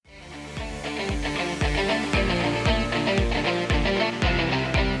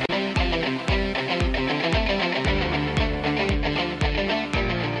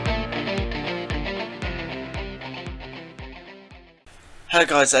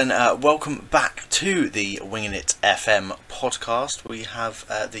Hello guys, and welcome back to the Winging It FM podcast. We have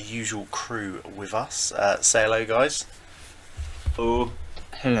the usual crew with us. Say hello guys. Oh,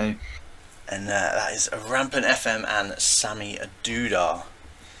 Hello. And that is Rampant FM and Sammy Dudar.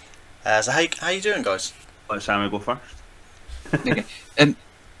 So how you doing guys? let Sammy go first. Okay.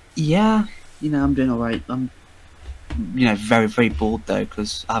 Yeah, I'm doing alright. I'm, very, very bored though,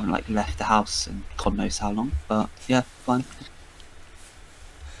 because I haven't left the house in God knows how long. But yeah, fine.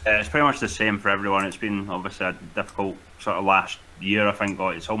 It's pretty much the same for everyone. It's been obviously a difficult sort of last year, I think.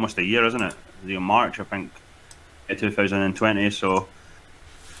 It's almost a year, isn't it? It's March, I think, 2020. So,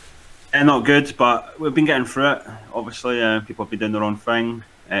 not good, but we've been getting through it. Obviously, people have been doing their own thing.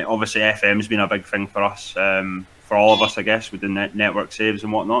 Obviously, FM's been a big thing for us, for all of us, I guess, with the network saves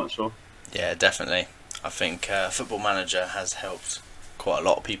and whatnot. So, Yeah, definitely. I think Football Manager has helped quite a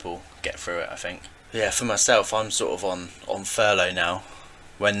lot of people get through it, I think. Yeah, for myself, I'm sort of on furlough now.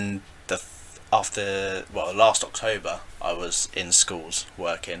 When last October, I was in schools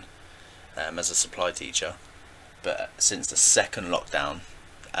working as a supply teacher, but since the second lockdown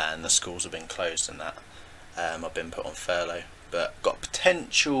and the schools have been closed and that, I've been put on furlough. But got a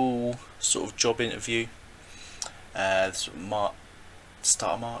potential sort of job interview, sort of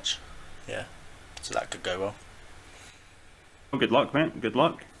start of March, yeah. So that could go well. well, good luck, mate. Good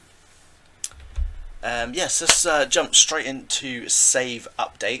luck. Yes, let's jump straight into save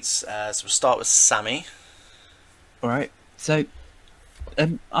updates. So we'll start with Sammy. Alright. So,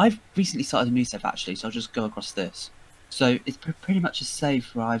 I've recently started a new save actually, so I'll just go across this. So, it's pretty much a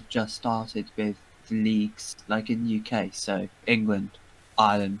save where I've just started with the leagues, like in the UK. So, England,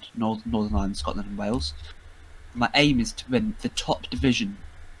 Ireland, Northern Ireland, Scotland, and Wales. My aim is to win the top division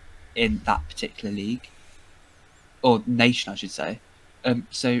in that particular league, or nation, I should say.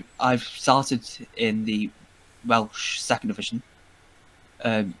 So I've started in the Welsh second division.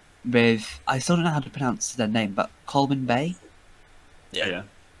 With I still don't know how to pronounce their name, but Colman Bay. Yeah.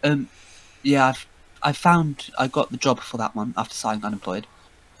 Yeah, I found I got the job for that one after signing unemployed.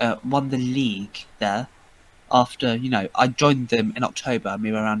 Won the league there. After I joined them in October, and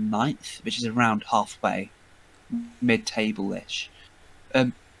we were around 9th, which is around halfway, mid-table-ish.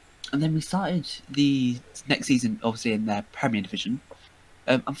 And then we started the next season, obviously in their Premier Division.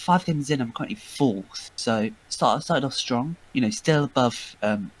 I'm 5 games in. I'm currently 4th, so started off strong. Still above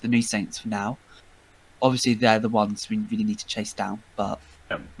the New Saints for now. Obviously, they're the ones we really need to chase down, but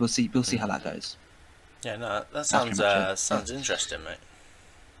Yep. we'll see. We'll see how that goes. Yeah, no, that pretty much it. sounds interesting, mate.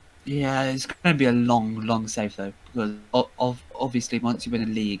 Yeah, it's going to be a long save though, because obviously once you win a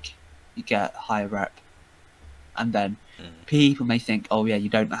league, you get higher rep, and then people may think, oh yeah, you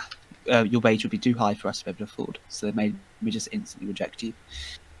don't. Your wage would be too high for us to be able to afford, so they may just instantly reject you.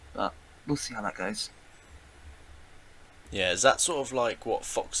 But we'll see how that goes. Yeah, is that sort of like what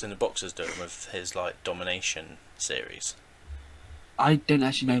Fox in the Box is doing with his domination series? I don't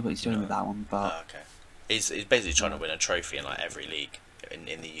actually know what he's doing with that one, but Oh, okay. He's basically trying to win a trophy in every league in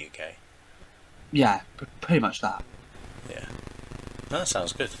the UK. yeah, pretty much that. Yeah. No, that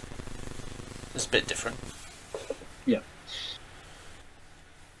sounds good. It's a bit different. Yeah.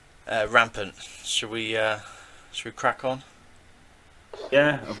 Rampant. Should we crack on?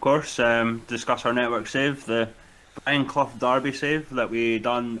 Yeah, of course. Discuss our network save, the Brian Clough Derby save that we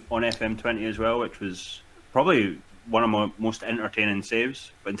done on FM20 as well, which was probably one of my most entertaining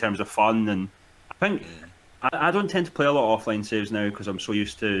saves, but in terms of fun. And I think I don't tend to play a lot of offline saves now because I'm so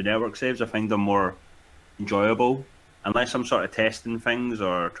used to network saves. I find them more enjoyable, unless I'm sort of testing things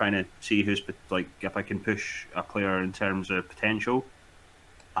or trying to see who's if I can push a player in terms of potential.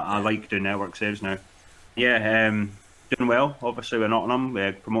 I like doing network saves now. Yeah, doing well. Obviously, we're Nottingham.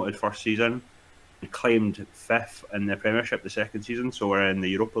 We promoted first season. We claimed 5th in the Premiership the second season, so we're in the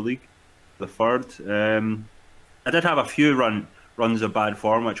Europa League the third. I did have a few runs of bad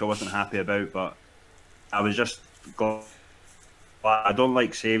form, which I wasn't happy about, but I was just glad. I don't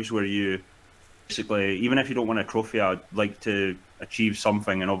like saves where you basically, even if you don't win a trophy, I'd like to achieve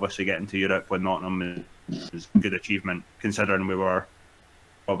something, and obviously getting to Europe with Nottingham is a good achievement, considering we were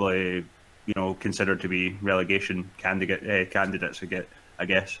probably considered to be relegation candidates, I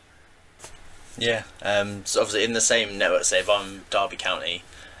guess. Yeah. So obviously in the same network save, I'm Derby County.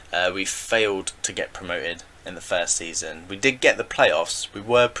 We failed to get promoted in the first season. We did get the playoffs. We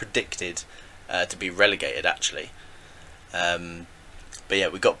were predicted to be relegated actually. But yeah,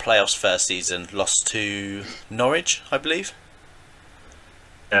 we got playoffs first season. Lost to Norwich, I believe.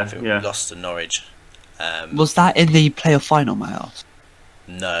 I think we lost to Norwich. Was that in the playoff final, may I ask?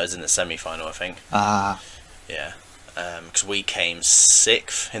 No, it was in the semi-final, I think. Ah. Yeah. Because we came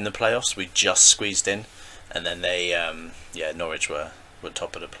 6th in the playoffs. We just squeezed in. And then Norwich were were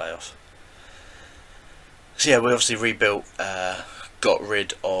top of the playoff. So yeah, we obviously rebuilt, got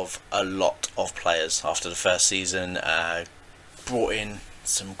rid of a lot of players after the first season, brought in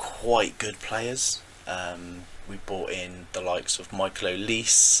some quite good players. We brought in the likes of Michael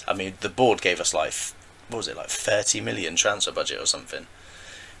Olise. I mean, the board gave us like, what was it, like 30 million transfer budget or something?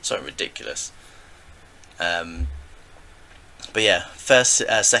 Something ridiculous. But yeah,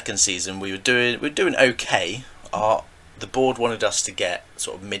 second season we were doing okay. The board wanted us to get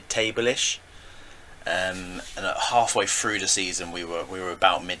sort of mid-table-ish, and halfway through the season we were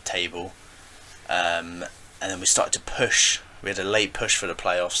about mid-table, and then we started to push. We had a late push for the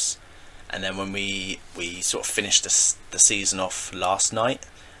playoffs, and then when we sort of finished the season off last night,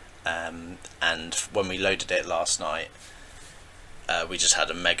 and when we loaded it last night, we just had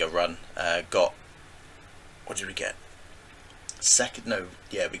a mega run. What did we get?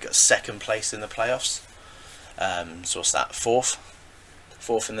 We got second place in the playoffs. So what's that?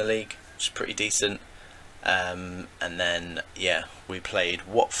 Fourth in the league, which is pretty decent. And then we played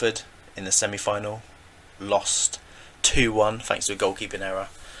Watford in the semi-final, lost 2-1 thanks to a goalkeeping error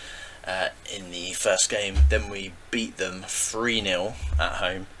in the first game. Then we beat them 3-0 at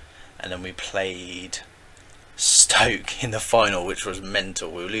home, and then we played Stoke in the final, which was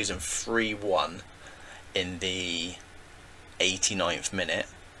mental. We were losing 3-1 in the 89th minute,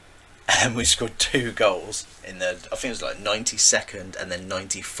 and we scored 2 goals in the, I think it was like 92nd and then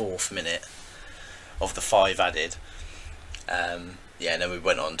 94th minute of the 5 added. And then we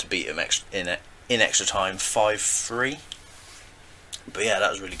went on to beat them in extra time 5-3. But yeah, that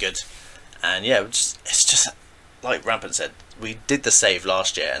was really good. And yeah, it's just like Rampant said, we did the save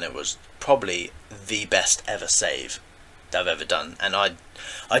last year, and it was probably the best ever save that I've ever done. And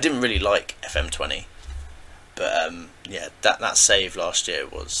I didn't really like FM20. But that save last year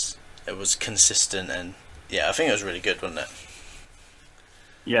was consistent, and yeah, I think it was really good, wasn't it?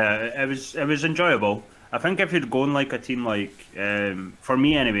 Yeah, it was enjoyable. I think if you're going like a team like, for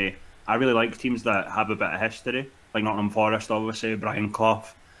me anyway, I really like teams that have a bit of history, like Nottingham Forest, obviously, Brian Clough,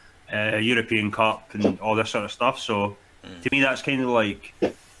 European Cup, and all this sort of stuff. So to me, that's kind of like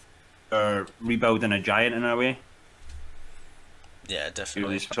rebuilding a giant in a way. Yeah,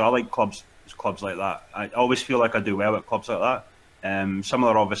 definitely. So I like clubs like that. I always feel like I do well at clubs like that.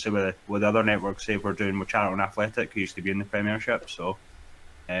 Similar, obviously, with other networks, say we're doing with Charlton Athletic, who used to be in the Premiership. So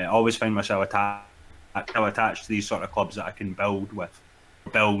I always find myself attached to these sort of clubs that I can build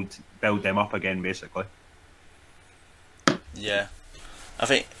them up again, basically. Yeah, I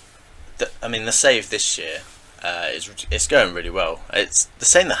think the save this year it's going really well. It's the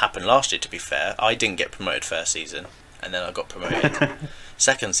same that happened last year. To be fair, I didn't get promoted first season, and then I got promoted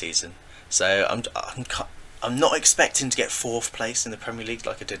second season. So I'm not expecting to get 4th place in the Premier League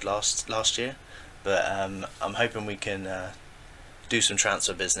like I did last year, but I'm hoping we can do some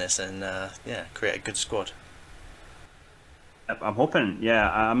transfer business and create a good squad. I'm hoping. Yeah,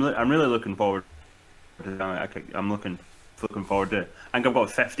 I'm really looking forward to it. I'm looking forward to it. I think I've got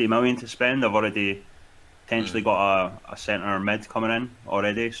 50 million to spend. I've already potentially got a centre mid coming in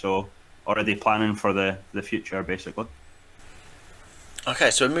already, so already planning for the future, basically.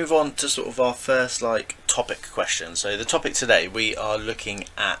 Okay, so we move on to sort of our first topic question. So the topic today, we are looking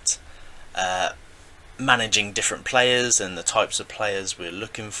at managing different players and the types of players we're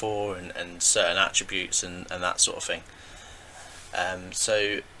looking for, and certain attributes and that sort of thing.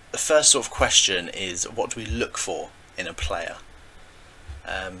 So the first sort of question is, what do we look for in a player?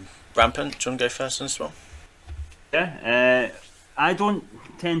 Rampant, do you want to go first on this one? Yeah, I don't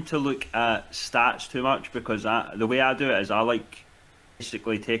tend to look at stats too much, because the way I do it is I like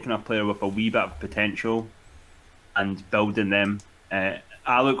basically taking a player with a wee bit of potential and building them.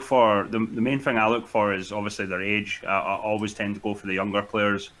 I look for the main thing I look for is obviously their age. I always tend to go for the younger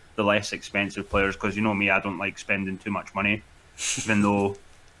players, the less expensive players, because you know me, I don't like spending too much money. Even though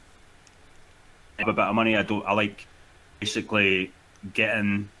I have a bit of money, I like basically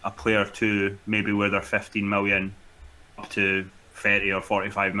getting a player to maybe where they're 15 million up to 30 or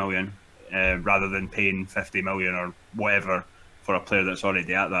 45 million, rather than paying 50 million or whatever for a player that's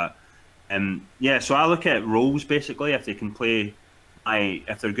already at that. So I look at roles basically. If they can play,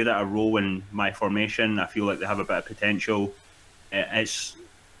 if they're good at a role in my formation, I feel like they have a bit of potential. I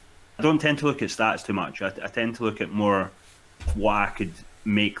don't tend to look at stats too much. I tend to look at more what I could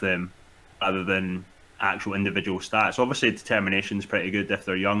make them rather than actual individual stats. Obviously, determination's pretty good if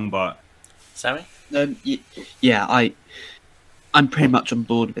they're young, but Sammy? Yeah, I'm pretty much on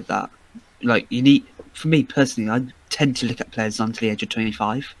board with that. Like, you need, for me personally, I tend to look at players until the age of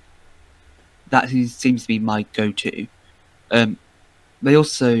 25. That seems to be my go-to. They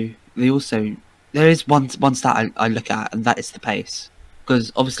also there is one stat I look at, and that is the pace.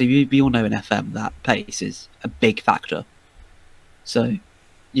 because obviously we all know in FM that pace is a big factor. So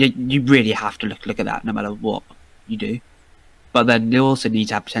you really have to look at that no matter what you do. But then you also need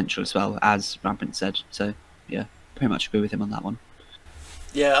to have potential as well, as Rampant said. So yeah, pretty much agree with him on that one.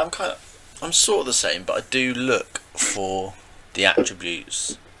 Yeah, I'm sort of the same, but I do look for the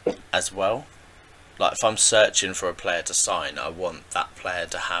attributes as well. Like if I'm searching for a player to sign, I want that player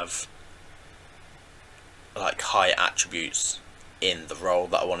to have like high attributes in the role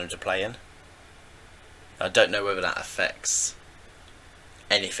that I want him to play in. I don't know whether that affects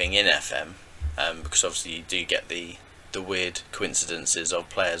anything in FM, because obviously you do get the weird coincidences of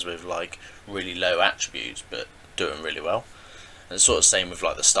players with like really low attributes but doing really well. And it's sort of the same with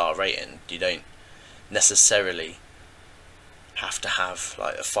like the star rating. You don't necessarily have to have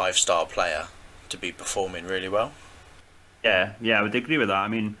like a 5-star player to be performing really well. Yeah, I would agree with that. I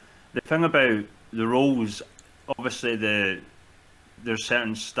mean, the thing about the roles, obviously there's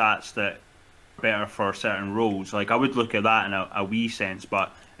certain stats that are better for certain roles. Like I would look at that in a wee sense,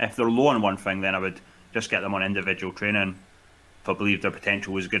 but if they're low on one thing, then I would just get them on individual training if I believe their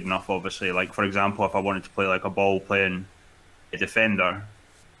potential was good enough, obviously. Like for example, if I wanted to play like a ball playing a defender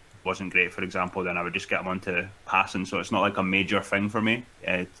wasn't great, for example, then I would just get them onto passing. So it's not like a major thing for me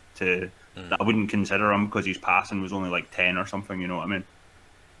that I wouldn't consider him because his passing was only like 10 or something. You know what I mean?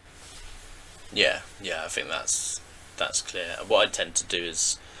 Yeah, I think that's clear. What I tend to do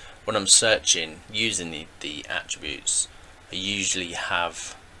is when I'm searching using the attributes, I usually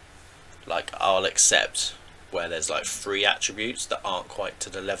have like I'll accept where there's like 3 attributes that aren't quite to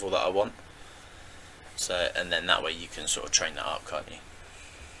the level that I want. So and then that way you can sort of train that up, can't you?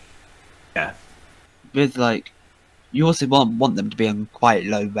 Yeah. With like, you also want them to be on quite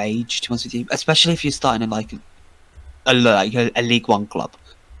low wage, to be honest with you, especially if you're starting in like a League One club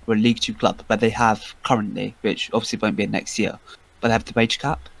or a League Two club, where they have currently, which obviously won't be in next year, but they have the wage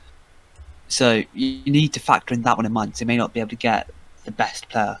cap. So you need to factor in that one in mind. So you may not be able to get the best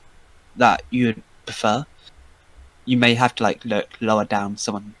player that you would prefer. You may have to like look lower down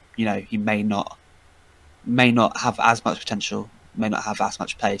someone, you know, he may not have as much potential, may not have as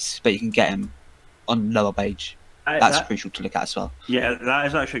much pace, but you can get him on lower wage. That's crucial to look at as well. Yeah, that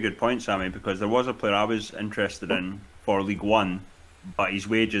is actually a good point, Sammy, because there was a player I was interested in for League One, but his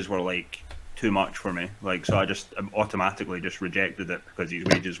wages were like too much for me. Like, so I just automatically just rejected it because his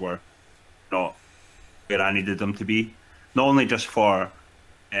wages were not where I needed them to be. Not only just for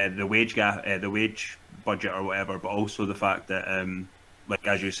the wage gap, the wage budget or whatever, but also the fact that, like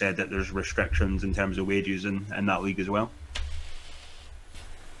as you said, that there's restrictions in terms of wages in that league as well.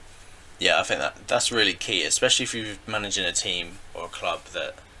 Yeah, I think that's really key, especially if you're managing a team or a club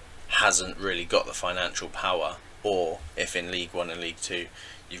that hasn't really got the financial power, or if in League One and League Two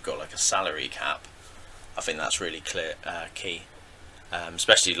you've got like a salary cap. I think that's really key,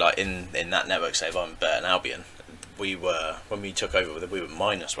 especially like in that network save on Burton Albion. When we took over, we were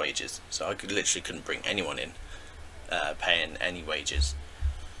minus wages, so I literally couldn't bring anyone in paying any wages.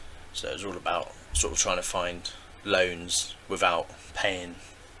 So it was all about sort of trying to find loans without paying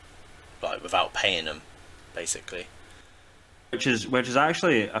them, basically. Which is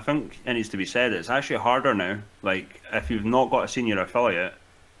actually, I think it needs to be said, it's actually harder now. Like, if you've not got a senior affiliate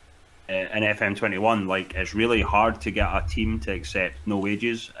in FM21, like, it's really hard to get a team to accept no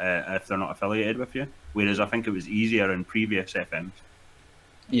wages if they're not affiliated with you. Whereas I think it was easier in previous FMs.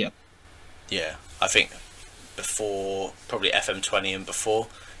 Yeah. Yeah, I think before, probably FM20 and before,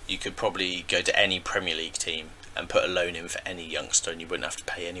 you could probably go to any Premier League team and put a loan in for any youngster and you wouldn't have to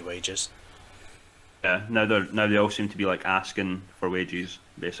pay any wages. Yeah, now they all seem to be like asking for wages,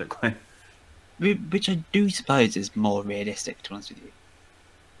 basically. Which I do suppose is more realistic, to be honest with you.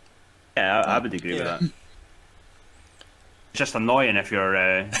 Yeah, I would agree with that. It's just annoying if you're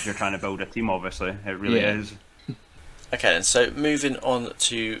trying to build a team, obviously. It really is. Okay, and so moving on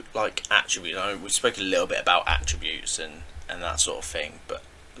to like attributes. I know we spoke a little bit about attributes and that sort of thing, but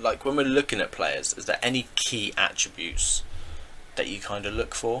like when we're looking at players, is there any key attributes that you kind of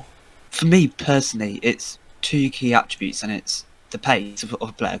look for? For me personally, it's 2 key attributes, and it's the pace of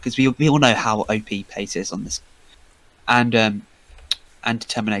a player, because we all know how OP pace is on this, and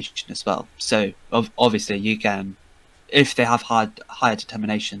determination as well. So obviously you can, if they have higher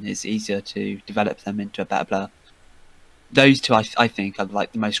determination, it's easier to develop them into a better player. Those 2 I think are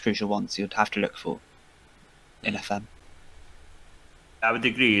like the most crucial ones you'd have to look for in FM. I would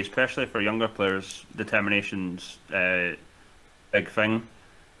agree, especially for younger players, determination's a big thing.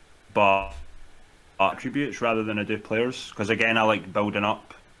 But attributes rather than I do players, because again I like building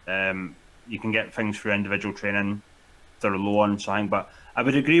up. You can get things through individual training if they're low on something, but I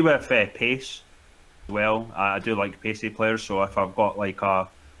would agree with pace. as well. I do like pacey players, so if I've got like a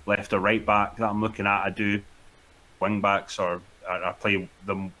left or right back that I'm looking at, I do wing backs, or I play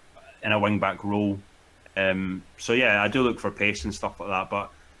them in a wing back role. So yeah, I do look for pace and stuff like that,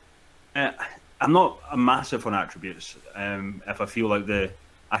 but I'm not a massive on attributes. If I feel like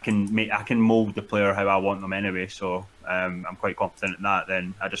I can mold the player how I want them anyway, so I'm quite confident in that.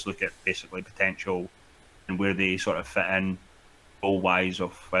 Then I just look at basically potential and where they sort of fit in goal wise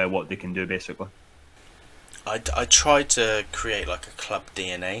of what they can do basically. I try to create like a club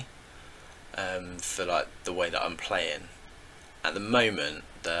DNA for like the way that I'm playing. At the moment,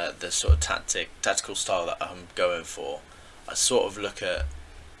 the sort of tactical style that I'm going for, I sort of look at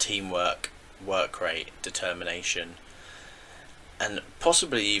teamwork, work rate, determination, and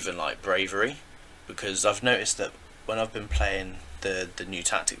possibly even like bravery, because I've noticed that when I've been playing the new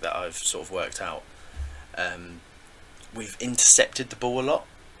tactic that I've sort of worked out, we've intercepted the ball a lot.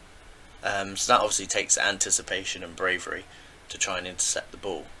 So that obviously takes anticipation and bravery to try and intercept the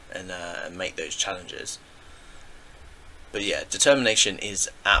ball and make those challenges. But yeah, determination is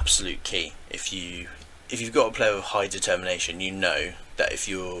absolute key. If you've got a player with high determination, you know that if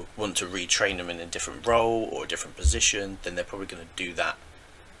you want to retrain them in a different role or a different position, then they're probably going to do that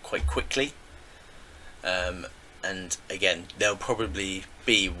quite quickly. And again, they'll probably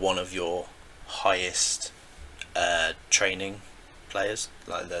be one of your highest training players,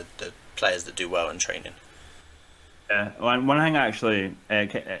 like the players that do well in training. One thing actually,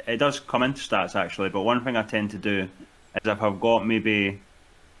 it does come into stats actually, but one thing I tend to do is if I've got maybe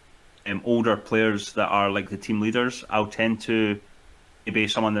older players that are like the team leaders, I'll tend to maybe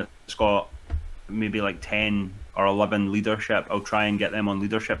someone that's got maybe like 10 or 11 leadership, I'll try and get them on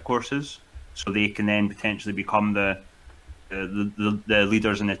leadership courses so they can then potentially become the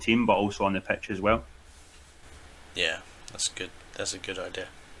leaders in the team, but also on the pitch as well. Yeah, that's good. That's a good idea.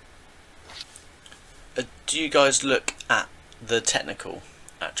 Do you guys look at the technical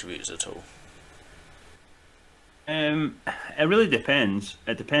attributes at all? It really depends.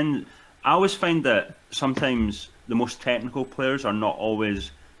 It depends. I always find that sometimes the most technical players are not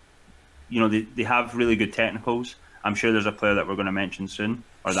always, they have really good technicals. I'm sure there's a player that we're going to mention soon,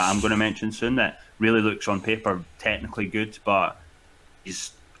 or that I'm going to mention soon, that really looks on paper technically good, but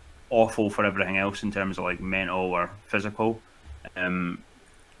he's awful for everything else in terms of like mental or physical.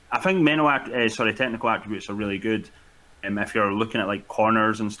 I think technical attributes are really good. If you're looking at like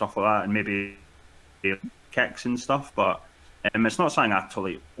corners and stuff like that, and maybe kicks and stuff, but it's not something I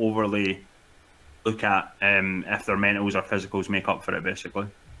totally overly look at if their mentals or physicals make up for it, basically.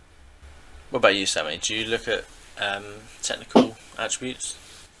 What about you, Sammy? Do you look at technical attributes?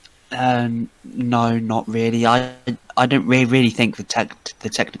 No, not really. I don't really think the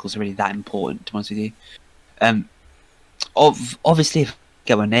technicals are really that important, to be honest with you. Obviously, if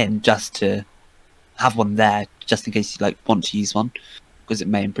going in just to have one there, just in case you like want to use one, because it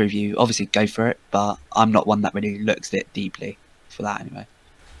may improve you. Obviously, go for it, but I'm not one that really looks at it deeply for that anyway.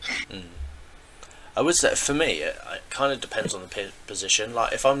 I would say for me, it kind of depends on the position.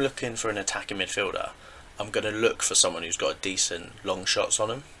 Like if I'm looking for an attacking midfielder, I'm going to look for someone who's got decent long shots on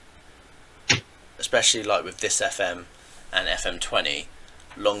him. Especially like with this FM and FM20,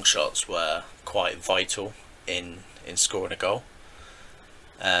 long shots were quite vital in scoring a goal.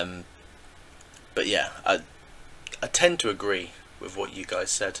 But yeah, I tend to agree with what you guys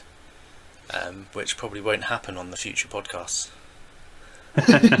said, which probably won't happen on the future podcasts.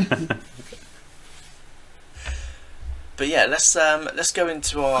 But yeah, let's go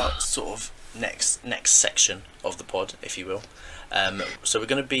into our sort of next section of the pod, if you will. So we're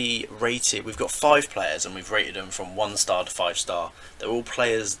going to be rated. We've got 5 players, and we've rated them from 1 star to 5 star. They're all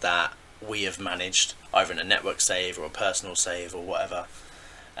players that we have managed, either in a network save or a personal save or whatever.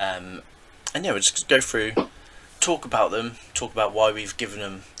 And yeah, we'll just go through, talk about them, talk about why we've given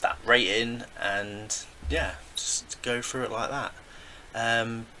them that rating, and yeah, just go through it like that.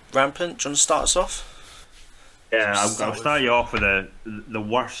 Rampant, do you want to start us off? Yeah, I'll start you off with the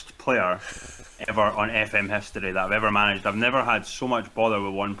worst player ever on FM history that I've ever managed. I've never had so much bother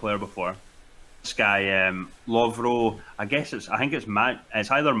with one player before. This guy, Lovro, I think it's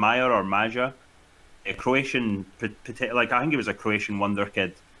either Majer or Maja, a Croatian, like I think he was a Croatian wonder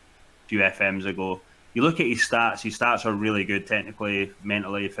kid a few FMs ago. You look at his stats are really good technically,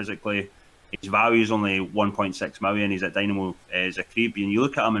 mentally, physically. His value is only 1.6 million. He's at Dynamo Zagreb, and you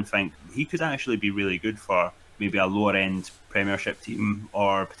look at him and think he could actually be really good for maybe a lower end Premiership team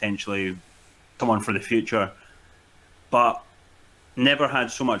or potentially someone for the future. But never had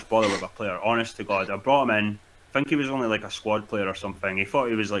so much bother with a player, honest to God. I brought him in, I think he was only like a squad player or something. He thought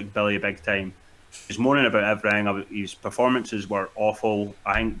he was like Billy big time. He was moaning about everything. His performances were awful.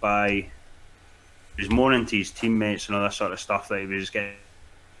 I think by he was moaning to his teammates and all that sort of stuff that he was getting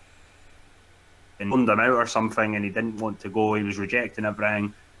loaned him out or something, and he didn't want to go. He was rejecting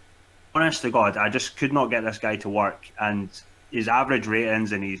everything. Honest to God, I just could not get this guy to work, and his average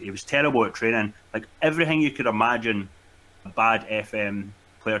ratings, and he was terrible at training. Like everything you could imagine a bad FM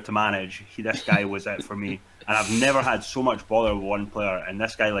player to manage, this guy was it for me. And I've never had so much bother with one player, and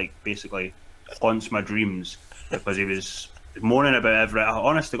this guy like basically haunts my dreams because he was moaning about everything.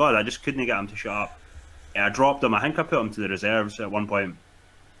 Honest to God, I just couldn't get him to shut up. I dropped him. I think I put him to the reserves at one point.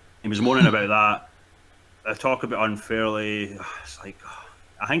 He was moaning about that. I talk about unfairly. It's like,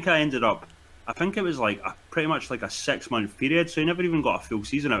 I think I ended up. I think it was like pretty much like a 6-month period, so he never even got a full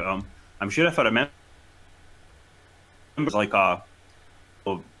season out of him. I'm sure if I remember, it was like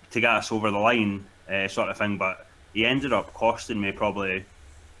to get us over the line sort of thing, but he ended up costing me probably the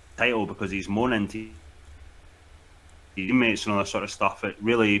title because he's moaning to teammates and all that sort of stuff. It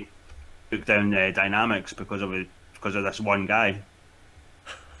really took down the dynamics because of this one guy.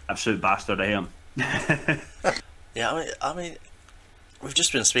 Absolute bastard, I am. Yeah, I mean, we've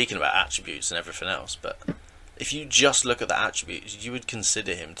just been speaking about attributes and everything else, but if you just look at the attributes, you would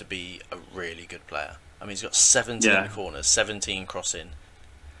consider him to be a really good player. I mean, he's got 17 corners, 17 crossing,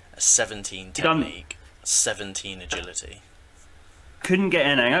 a 17 technique, 17 agility. Couldn't get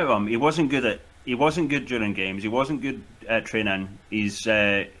anything out of him. He wasn't good during games. He wasn't good at training. He's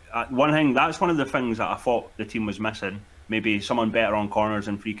one thing. That's one of the things that I thought the team was missing. Maybe someone better on corners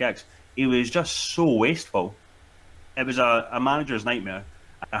and free kicks. He was just so wasteful. It was a manager's nightmare.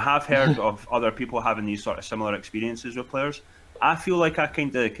 I have heard of other people having these sort of similar experiences with players. I feel like I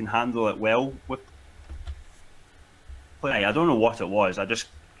kind of can handle it well with play. I don't know what it was. I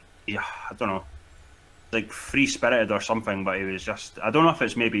don't know, like free-spirited or something. But he was just. I don't know if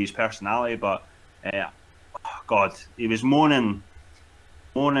it's maybe his personality, but God, he was moaning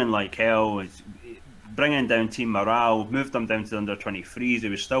like hell. Bringing down team morale, moved them down to the under-23s. He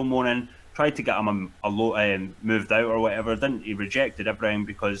was still moaning. Tried to get him moved out or whatever. Didn't he? Rejected everything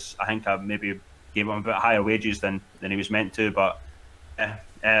because I think I maybe gave him a bit higher wages than he was meant to. But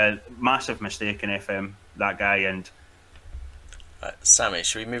massive mistake in FM, that guy. And Sammy,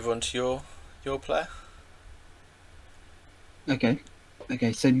 should we move on to your player? Okay.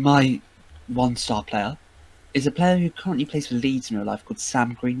 So my 1-star player is a player who currently plays for Leeds in real life called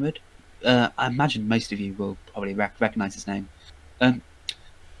Sam Greenwood. I imagine most of you will probably recognise his name.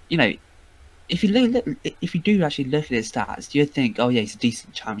 You know, if you do actually look at his stats, you think, oh yeah, he's a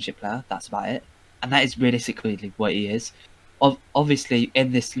decent Championship player. That's about it, and that is realistically what he is. Obviously,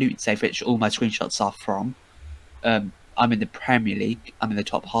 in this Luton save, which all my screenshots are from, I'm in the Premier League. I'm in the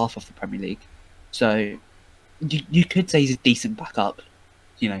top half of the Premier League, so you could say he's a decent backup,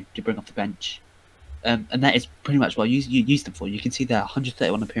 to bring off the bench. And that is pretty much what you used them for. You can see there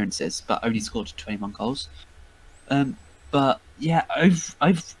 131 appearances, but only scored 21 goals. But yeah,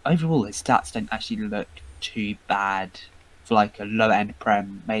 overall his stats don't actually look too bad for like a lower end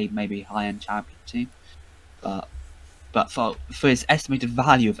Prem, maybe high end Champion team. But for his estimated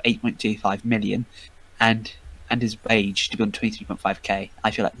value of 8.25 million, and his wage to be on 23.5k,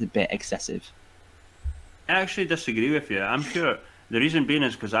 I feel like it's a bit excessive. I actually disagree with you. I'm sure the reason being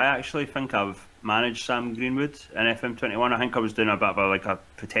is because I actually think I've managed Sam Greenwood in FM21. I think I was doing a bit of a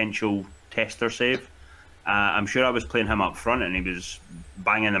potential tester save. I'm sure I was playing him up front and he was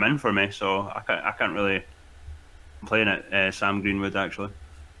banging them in for me, so I can't really complain at Sam Greenwood actually.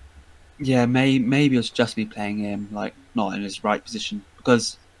 Yeah, maybe it's just me playing him like not in his right position,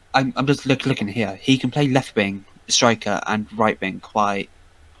 because I'm just looking here. He can play left wing, striker, and right wing quite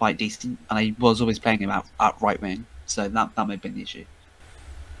decent, and I was always playing him at right wing, so that may have been the issue.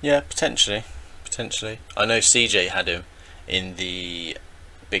 Yeah, potentially. I know CJ had him in the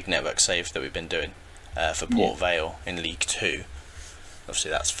big network save that we've been doing for Port Vale in League 2.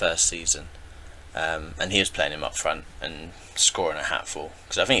 Obviously, that's first season. And he was playing him up front and scoring a hatful,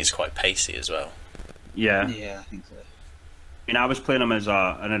 because I think he's quite pacey as well. Yeah, I think so. I mean, I was playing him as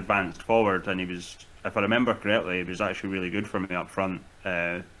an advanced forward, and he was, if I remember correctly, he was actually really good for me up front.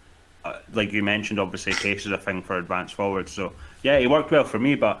 Like you mentioned, obviously pace is a thing for advanced forwards, so yeah, he worked well for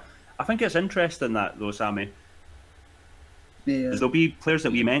me. But I think it's interesting that though, Sammy, there'll be players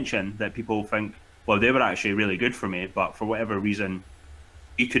that we mention that people think, well, they were actually really good for me, but for whatever reason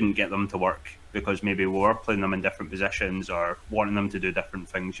we couldn't get them to work because maybe we were playing them in different positions or wanting them to do different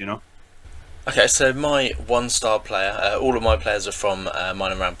things, Okay, so my 1-star player, all of my players are from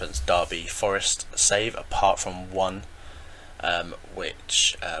Mine and Rampant's Derby Forest save, apart from one,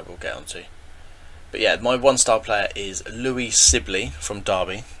 which we'll get onto. But yeah, my 1-star player is Louis Sibley from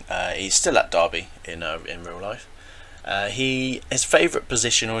Derby. He's still at Derby in real life. His favourite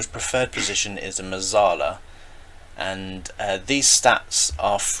position or his preferred position is a Mazzala, and these stats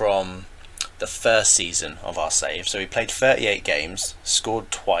are from the first season of our save. So he played 38 games, scored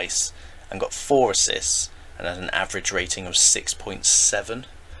twice, and got 4 assists, and had an average rating of 6.7,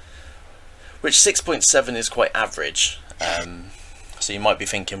 which 6.7 is quite average. So you might be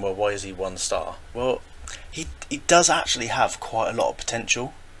thinking, well, why is he 1 star? Well, he does actually have quite a lot of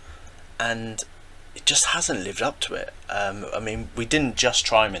potential, and it just hasn't lived up to it. I mean, we didn't just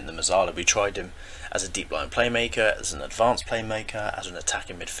try him in the Mazzala. We tried him as a deep line playmaker, as an advanced playmaker, as an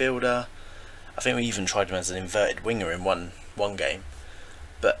attacking midfielder. I think we even tried him as an inverted winger in one game,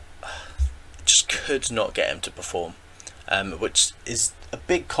 but just could not get him to perform, which is a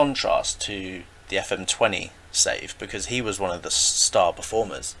big contrast to the FM20 save, because he was one of the star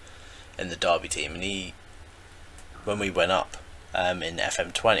performers in the Derby team, and when we went up in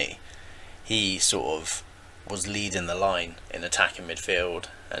FM20, he sort of was leading the line in attacking midfield,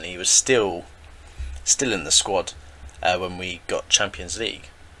 and he was still in the squad when we got Champions League.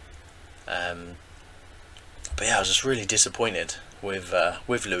 But yeah, I was just really disappointed with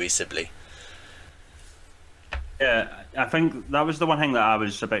Louis Sibley. Yeah, I think that was the one thing that I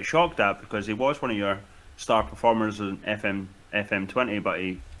was a bit shocked at, because he was one of your star performers in FM20, but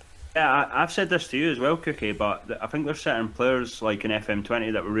I've said this to you as well, Cookie, but I think there's certain players like in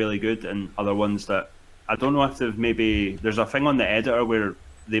FM20 that were really good, and other ones that I don't know if there's a thing on the editor where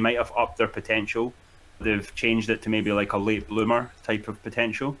they might have upped their potential. They've changed it to maybe like a late bloomer type of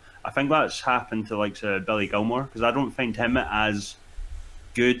potential. I think that's happened to like Billy Gilmore, because I don't find him as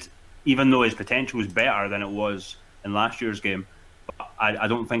good, even though his potential is better than it was in last year's game. But I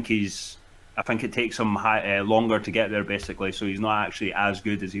don't think I think it takes him longer to get there, basically, so he's not actually as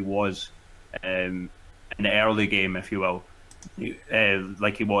good as he was in the early game, if you will,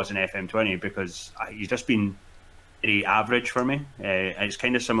 like he was in FM20, because he's just been very average for me. It's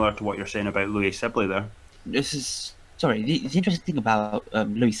kind of similar to what you're saying about Louis Sibley there. The interesting thing about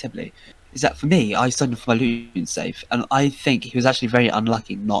Louis Sibley is that for me, I signed him for my Luton save, and I think he was actually very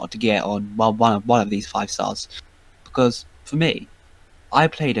unlucky not to get on one of these 5 stars, because for me, I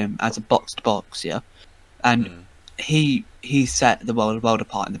played him as a box to box, yeah, and he set the world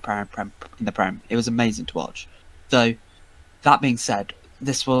apart in the Prem. It was amazing to watch. So that being said,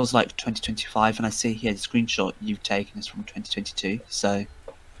 this was like 2025, and I see here the screenshot you've taken is from 2022. So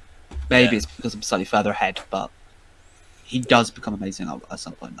maybe it's because I'm slightly further ahead, but he does become amazing at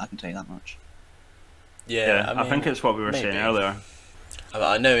some point. I can tell you that much. Yeah, I think it's what we were saying earlier.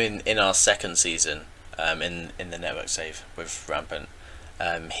 I know in our second season, in the network save with Rampant,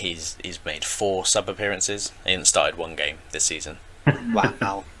 he's made 4 sub appearances. He hasn't started 1 game this season.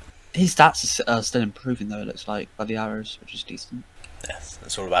 Wow. His stats are still improving, though, it looks like, by the hours, which is decent. Yes,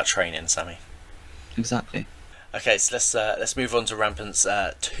 it's all about training, Sammy. Exactly. Okay, so let's move on to Rampant's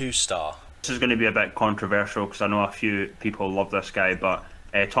 2-star. This is going to be a bit controversial, because I know a few people love this guy, but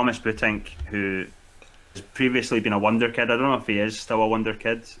Thomas Boetink, who has previously been a wonder kid. I don't know if he is still a wonder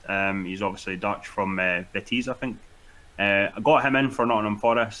kid. He's obviously Dutch from Betis, I think. I got him in for Nottingham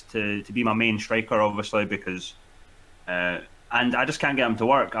Forest to be my main striker, obviously, because and I just can't get him to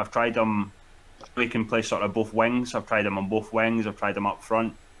work. I've tried him. He can play sort of both wings. I've tried him on both wings. I've tried him up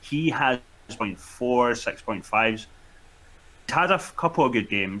front. He has 6.4, 6.5s. He's had a couple of good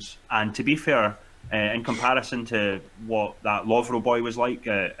games, and to be fair, in comparison to what that Lovro boy was like,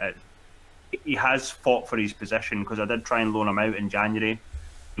 he has fought for his position, because I did try and loan him out in January.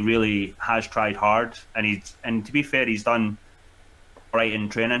 He really has tried hard, and to be fair, he's done right in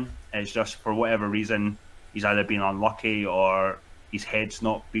training. It's just for whatever reason he's either been unlucky or his head's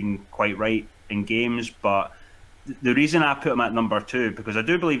not been quite right in games. But the reason I put him at number 2, because I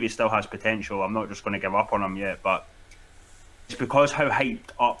do believe he still has potential. I'm not just going to give up on him yet, but it's because how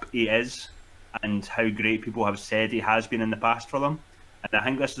hyped up he is and how great people have said he has been in the past for them. And I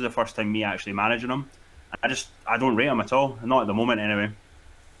think this is the first time me actually managing him. I don't rate him at all, not at the moment anyway.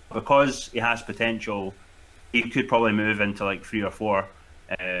 Because he has potential, he could probably move into like 3 or 4,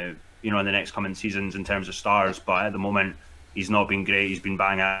 in the next coming seasons in terms of stars. But at the moment, he's not been great. He's been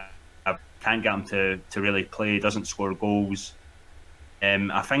banging. I can't get him to really play. Doesn't score goals.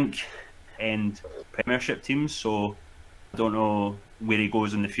 I think end Premiership teams, so I don't know where he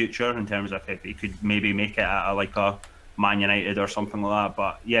goes in the future in terms of if he could maybe make it at a Man United or something like that.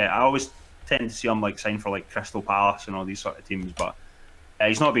 But yeah, I always tend to see him like sign for like Crystal Palace and all these sort of teams. But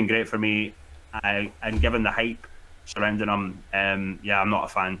he's not been great for me. And given the hype surrounding him, I'm not a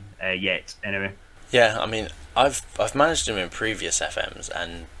fan yet. Anyway. Yeah, I mean, I've managed him in previous FMs,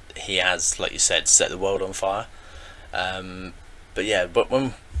 and he has, like you said, set the world on fire. But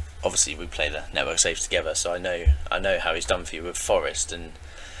when obviously we play the network saves together, so I know how he's done for you with Forest, and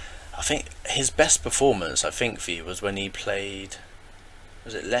I think his best performance, I think, for you was when he played,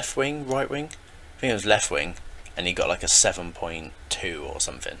 was it left wing, right wing? I think it was left wing, and he got like a 7.2 or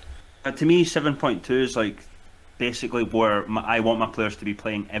something. To me, 7.2 is like basically where I want my players to be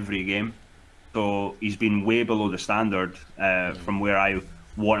playing every game. So he's been way below the standard from where I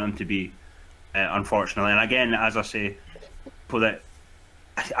want him to be, unfortunately. And again, as I say,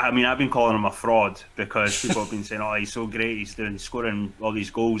 I mean, I've been calling him a fraud because people have been saying, "Oh, he's so great, he's scoring all these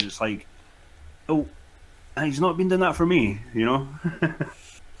goals." It's like, oh, he's not been doing that for me, you know.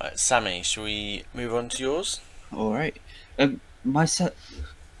 Right, Sammy, shall we move on to yours? All right. My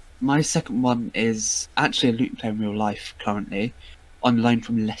second one is actually a Luton player in real life currently, on loan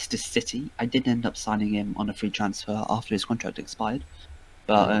from Leicester City. I did end up signing him on a free transfer after his contract expired,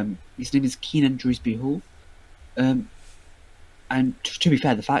 but his name is Keenan Drewsbury Hall. And to be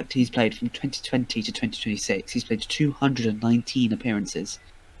fair, the fact he's played from 2020 to 2026, he's played 219 appearances,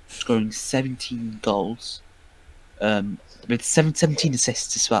 scoring 17 goals, with 17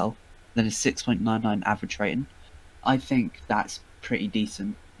 assists as well, then a 6.99 average rating. I think that's pretty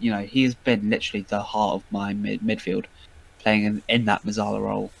decent. You know, he has been literally the heart of my midfield, playing in that Mazzala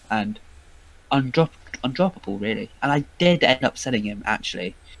role, and undroppable really. And I did end up selling him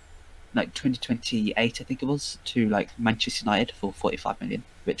actually, like 2028 I think it was, to like Manchester United for 45 million,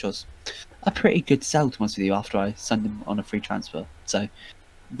 which was a pretty good sell, to be honest with you, after I signed him on a free transfer. So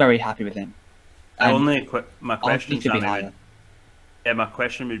very happy with him. My question could be higher. My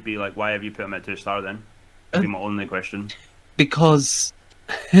question would be like, why have you put him at 2-star then? That'd be my only question. Because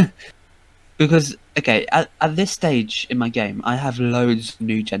okay, at this stage in my game, I have loads of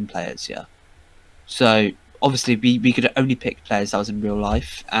new gen players, yeah. So obviously we could only pick players that was in real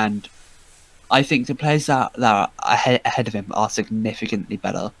life, and I think the players that are ahead of him are significantly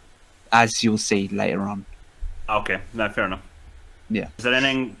better, as you'll see later on. Okay, no, fair enough. Yeah. Is there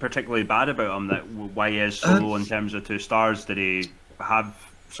anything particularly bad about him why he is so low in terms of 2 stars? Did he have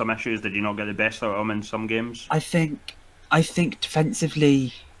some issues? Did you not get the best out of him in some games? I think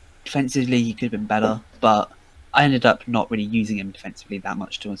defensively he could have been better, but I ended up not really using him defensively that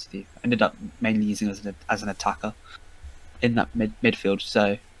much, to be honest with you. I ended up mainly using him as an attacker in that midfield.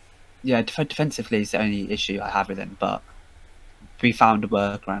 So yeah, defensively is the only issue I have with him, but we found a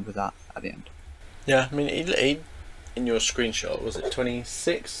workaround with that at the end. Yeah, I mean, he in your screenshot, was it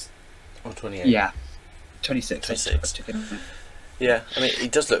 26 or 28? Yeah, 26. 26. Yeah, I mean, he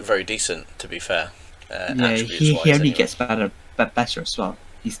does look very decent, to be fair. Yeah, he only gets better as well.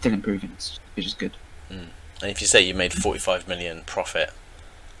 He's still improving, which is good. And if you say you made 45 million profit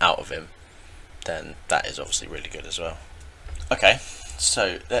out of him, then that is obviously really good as well. Okay,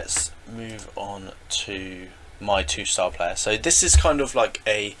 so let's move on to my 2-star player. So this is kind of like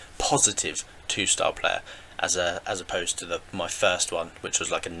a positive 2-star player, as opposed to my first one, which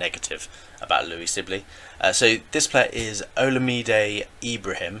was like a negative about Louis Sibley. So this player is Olamide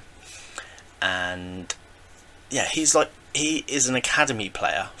Ibrahim, and yeah, he is an academy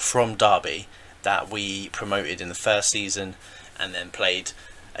player from Derby that we promoted in the first season, and then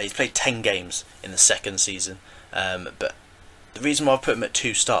he's played 10 games in the second season. But the reason why I put him at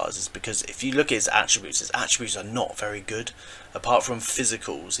 2 stars is because if you look at his attributes are not very good. Apart from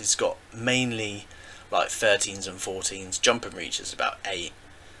physicals, he's got mainly like 13s and 14s. Jump and reach is about 8,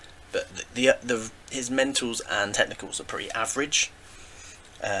 but his mentals and technicals are pretty average.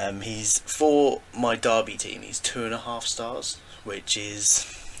 He's, for my Derby team, he's 2.5 stars, which is,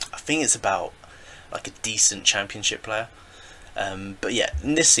 I think it's about like a decent championship player. But yeah,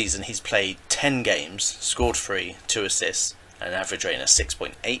 in this season he's played 10 games, scored 3, 2 assists, and an average rating of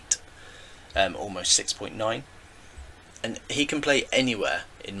 6.8, almost 6.9. And he can play anywhere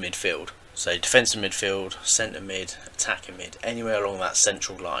in midfield. So defensive midfield, centre mid, attacking mid, anywhere along that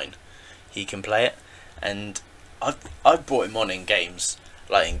central line, he can play it. And I've brought him on in games,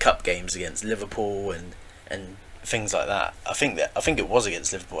 like in cup games against Liverpool and things like that. I think it was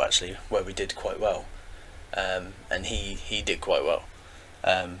against Liverpool actually, where we did quite well, and he did quite well.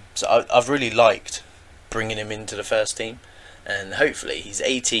 So I've really liked bringing him into the first team, and hopefully he's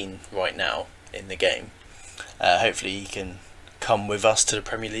 18 right now in the game. Hopefully he can come with us to the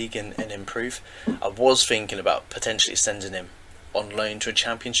Premier League and improve. I was thinking about potentially sending him on loan to a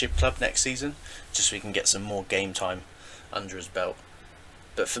championship club next season, just so we can get some more game time under his belt.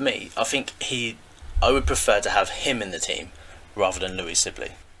 But for me, I think I would prefer to have him in the team rather than Louis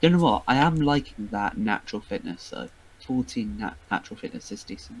Sibley. You know what? I am liking that natural fitness though. 14 natural fitness is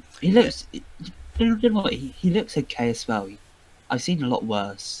decent. He looks. You know what? He looks okay as well. I've seen a lot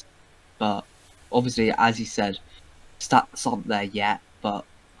worse, but obviously, as you said, stats aren't there yet. But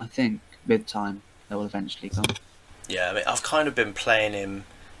I think with time they will eventually come. Yeah, I mean, I've kind of been playing him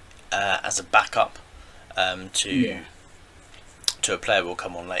as a backup to a player we'll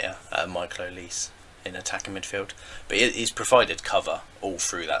come on later, Michael O'Lease, in attacking midfield. But he's provided cover all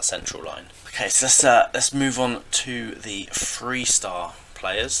through that central line. Okay, so let's move on to the 3-star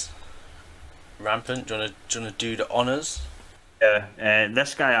players. Rampant, do you want to do the honours? Yeah,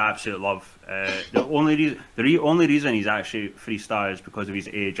 this guy I absolutely love. The only reason he's actually 3-star is because of his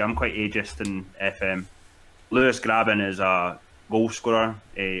age. I'm quite ageist in FM. Lewis Grabban is a goal scorer.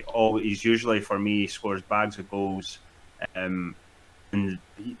 He's usually, for me, scores bags of goals. And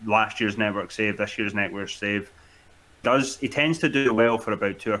last year's network save, this year's network save. He tends to do well for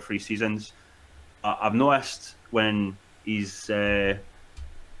about 2 or 3 seasons. I've noticed when he's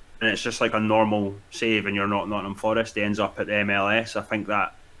and it's just like a normal save and you're not Nottingham Forest, he ends up at the MLS. I think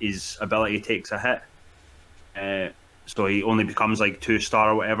that his ability takes a hit. So he only becomes like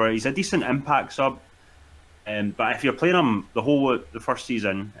 2-star or whatever. He's a decent impact sub. But if you're playing him the first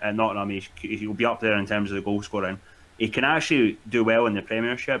season at Nottingham, he'll be up there in terms of the goal scoring. He can actually do well in the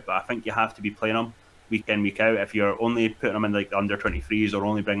Premiership, but I think you have to be playing him week in, week out. If you're only putting him in like the under 23s or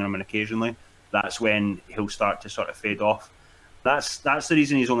only bringing him in occasionally, that's when he'll start to sort of fade off. That's the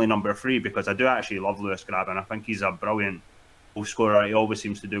reason he's only number 3, because I do actually love Lewis Grabban. I think he's a brilliant goal scorer. He always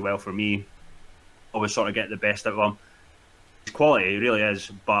seems to do well for me. Always sort of get the best out of him. His quality, he really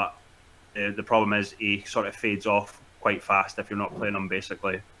is, but the problem is he sort of fades off quite fast if you're not playing him,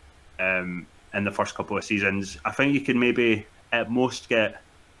 basically, in the first couple of seasons. I think you can maybe at most get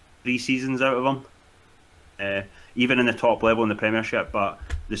 3 seasons out of him, even in the top level in the Premiership, but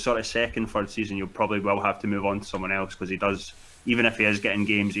the sort of second, third season you'll probably will have to move on to someone else, because he does, even if he is getting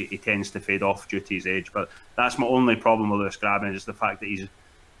games, he tends to fade off due to his age. But that's my only problem with Lewis Grabban, is the fact that if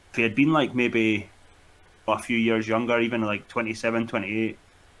he had been like maybe a few years younger, even like 27, 28,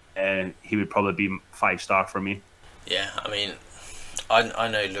 he would probably be 5-star for me. Yeah, I mean, I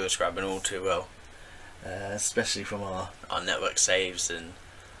know Lewis Grabban all too well, especially from our network saves, and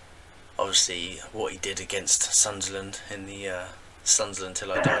obviously what he did against Sunderland in the Sunderland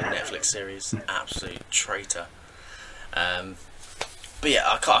Till I Die Netflix series. Absolute traitor. But yeah,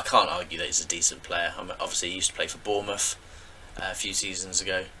 I can't argue that he's a decent player. Obviously he used to play for Bournemouth a few seasons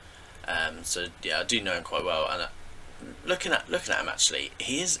ago, so yeah, I do know him quite well. And looking at him, actually,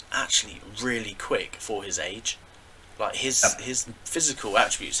 he is actually really quick for his age. Like his physical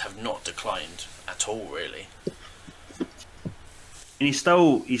attributes have not declined at all, really. And he's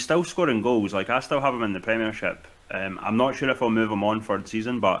still scoring goals. Like, I still have him in the Premiership. I'm not sure if I'll move him on for the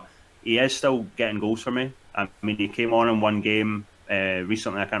season, but he is still getting goals for me. I mean, he came on in one game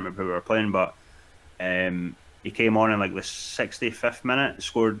recently. I can't remember who we were playing, but he came on in like the 65th minute,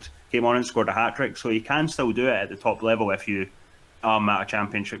 came on and scored a hat-trick. So he can still do it at the top level if you at a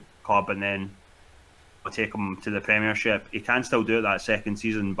Championship club and then take him to the Premiership. He can still do it that second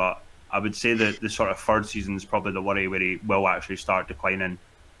season, but I would say that the sort of third season is probably the worry, where he will actually start declining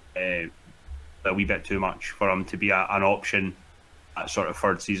a wee bit too much for him to be an option at sort of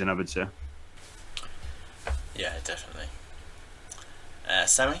third season, I would say. Yeah, definitely.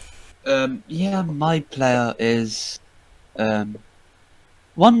 Sammy? Yeah, my player is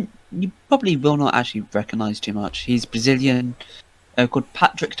one you probably will not actually recognise too much. He's Brazilian, called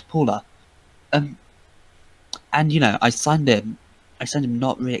Patrick de Paula. And I signed him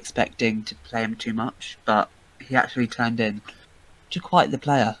not really expecting to play him too much, but he actually turned in to quite the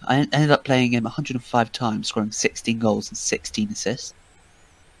player. I ended up playing him 105 times, scoring 16 goals and 16 assists,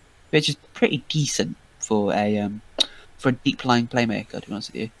 which is pretty decent for a deep lying playmaker, to be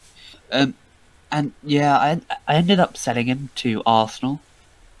honest with you. And yeah, I ended up selling him to Arsenal,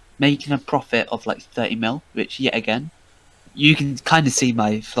 making a profit of like 30 mil, which yet again, you can kind of see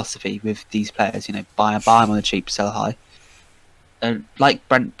my philosophy with these players. Buy them on the cheap, sell high, like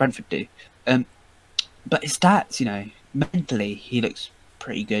Brentford do. But his stats, mentally he looks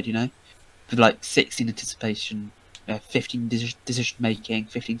pretty good. With like 16 anticipation, 15 decision making,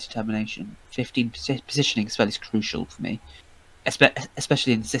 15 determination, 15 positioning as well is crucial for me,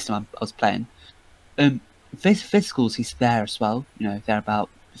 especially in the system I was playing. Physicals, he's there as well. They're about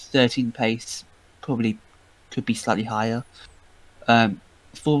 13 pace, probably could be slightly higher.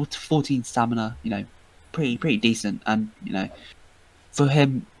 14 stamina, pretty decent. And for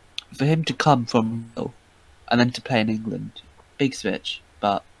him to come from and then to play in England, big switch.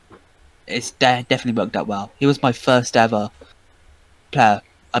 But it's definitely worked out well. He was my first ever player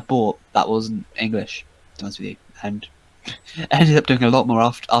I bought that wasn't English, to be honest with you, and I ended up doing a lot more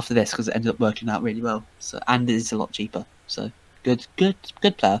after this because it ended up working out really well. So, and it's a lot cheaper. So good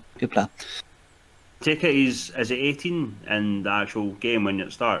player. Take it is it 18 in the actual game when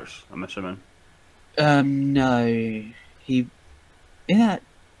it starts? I'm assuming. No, he, no,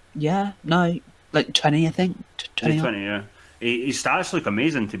 like 20, I think. Is it 20 odd. 20? Yeah. His stats look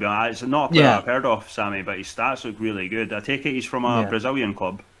amazing, to be honest. It's not a player Yeah. I've heard of, Sammy, but his stats look really good. I take it he's from a Yeah. Brazilian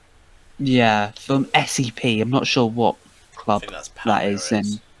club. Yeah, from SEP. I'm not sure what I club think that's that is in.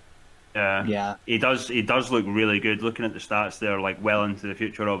 Palmeiras. Yeah. Yeah, He does look really good. Looking at the stats, they're like well into the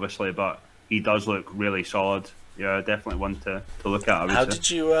future, obviously, but he does look really solid. Yeah, definitely one to look at. I would How say. did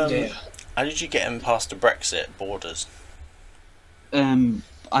you How did you get him past the Brexit borders? I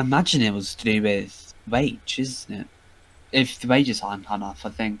imagine it was to do with wage, isn't it? If the wages aren't enough, I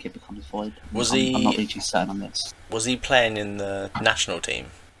think it becomes void. Was I'm not he- really too certain on this. Was he playing in the national team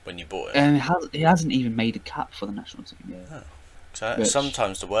when you bought him? He hasn't even made a cap for the national team yet. So which-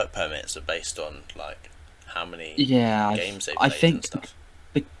 sometimes the work permits are based on like how many Yeah, games they I played think and stuff.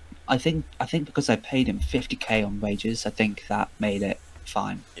 I think because I paid him 50k on wages, I think that made it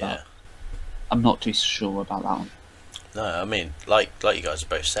fine. Yeah. But I'm not too sure about that one. No, I mean, like you guys have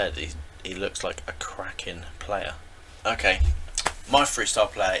both said, he looks like a cracking player. Okay, my 3-star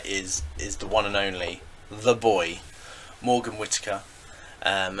player is the one and only, the boy, Morgan Whittaker.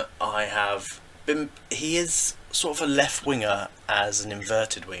 I have been. He is sort of a left winger as an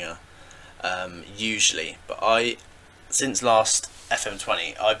inverted winger, usually. But since last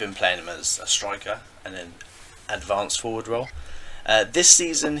FM20, I've been playing him as a striker and an advanced forward role. This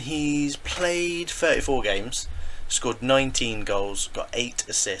season, he's played 34 games, scored 19 goals, got 8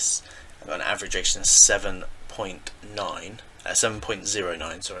 assists, and got an average rating of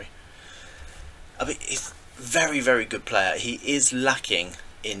 7.09. Sorry. I mean, he's a very, very good player. He is lacking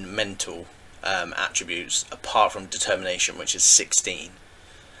in mental attributes, apart from determination, which is 16.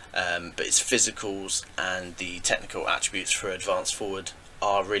 But his physicals and the technical attributes for advanced forward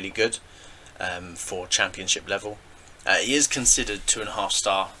are really good for championship level. He is considered 2.5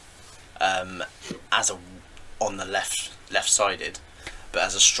 star as on the left-sided, but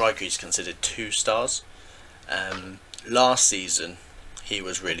as a striker he's considered 2 stars. Last season he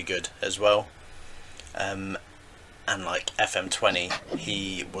was really good as well, and like FM20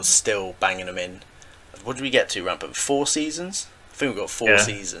 he was still banging them in. What did we get to, Rampant? 4 seasons? I think we got 4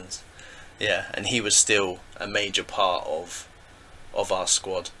 seasons. Yeah, and he was still a major part of our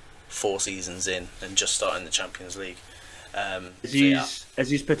squad 4 seasons in and just starting the Champions League. Has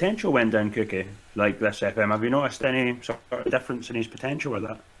his potential went down, Cookie, like this FM? Have you noticed any sort of difference in his potential with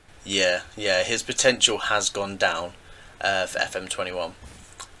that? Yeah, his potential has gone down for FM21,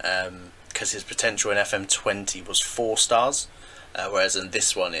 because his potential in FM20 was 4 stars, whereas in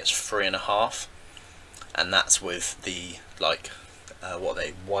this one it's 3.5, and that's with the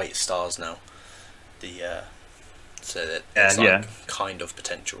white stars now. So that it's kind of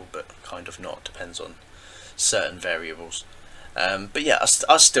potential, but kind of not. Depends on certain variables. But yeah,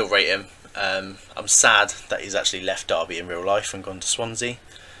 I still rate him. I'm sad that he's actually left Derby in real life and gone to Swansea.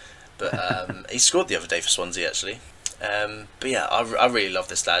 But he scored the other day for Swansea actually. But yeah, I really love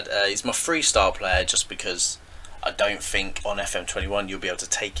this lad. He's my 3-star player just because I don't think on FM21 you'll be able to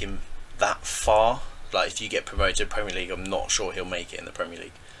take him that far. Like if you get promoted to Premier League, I'm not sure he'll make it in the Premier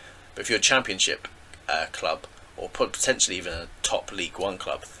League. But if you're a Championship club, or potentially even a top League One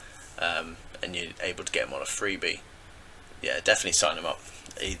club, and you're able to get him on a freebie, yeah, definitely sign him up.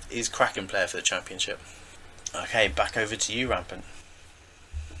 He's a cracking player for the Championship. Okay, back over to you, Rampant.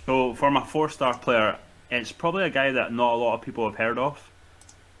 So for my 4-star player, it's probably a guy that not a lot of people have heard of.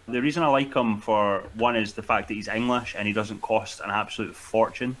 The reason I like him, for one, is the fact that he's English and he doesn't cost an absolute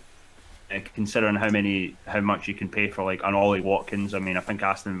fortune. Considering how much you can pay for like an Ollie Watkins. I mean, I think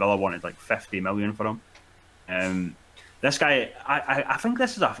Aston Villa wanted like 50 million for him. This guy, I think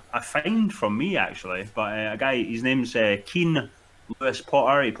this is a find from me actually, but a guy, his name's Keane Lewis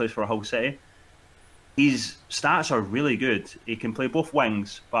Potter. He plays for Hull City. His stats are really good. He can play both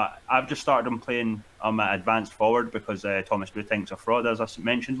wings, but I've just started him playing at advanced forward because Thomas Boutink's a fraud, as I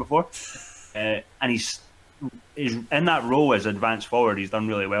mentioned before. And he's in that role as advanced forward. He's done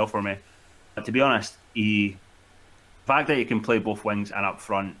really well for me. But to be honest, the fact that he can play both wings and up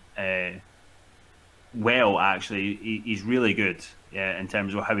front, he's really good. Yeah, in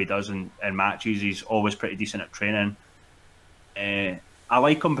terms of how he does in matches. He's always pretty decent at training. I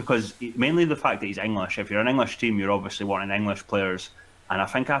like him because mainly the fact that he's English. If you're an English team, you're obviously wanting English players, and I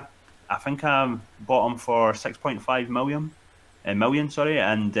think I bought him for 6.5 million, and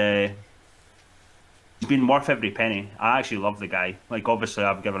he's been worth every penny. I actually love the guy. Like, obviously,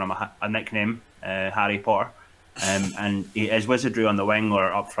 I've given him a nickname, Harry Potter, and his wizardry on the wing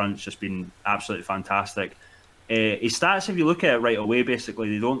or up front's just been absolutely fantastic. His stats, if you look at it right away, basically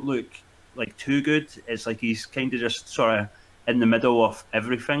they don't look like too good. It's like he's kind of just sort of in the middle of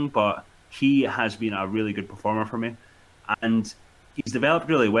everything, but he has been a really good performer for me, and he's developed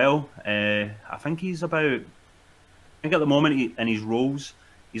really well. I think he's about. I think at the moment in his roles,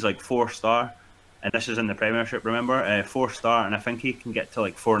 he's like 4-star, and this is in the Premiership. Remember, 4-star, and I think he can get to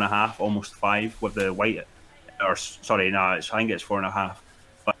like 4.5, almost 5 with the white. Or sorry, no, I think it's 4.5.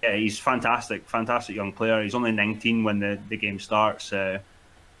 But yeah, he's fantastic young player. He's only 19 when the game starts. I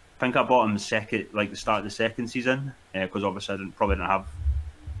think I bought him the start of the second season, because obviously probably didn't have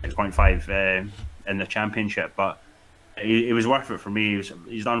 6.5 in the Championship, but he was worth it for me.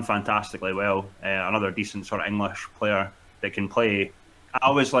 He's done fantastically well. Another decent sort of English player that can play. I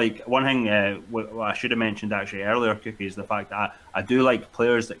always like one thing. What I should have mentioned actually earlier, Cookie, is the fact that I do like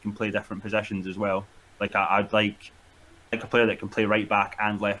players that can play different positions as well. Like I'd like a player that can play right back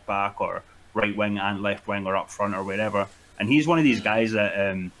and left back, or right wing and left wing, or up front or wherever. And he's one of these guys that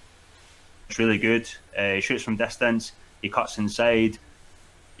is really good. He shoots from distance. He cuts inside.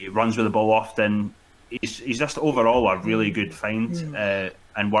 He runs with the ball often. He's just overall a really good find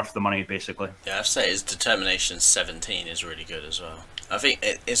and worth the money, basically. Yeah, I'd say his determination 17 is really good as well. I think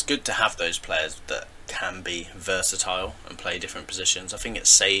it's good to have those players that can be versatile and play different positions. I think it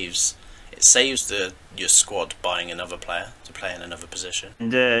saves your squad buying another player to play in another position.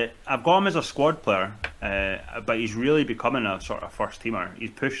 And I've got him as a squad player, but he's really becoming a sort of first teamer.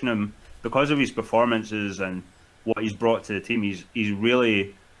 He's pushing him because of his performances and what he's brought to the team. He's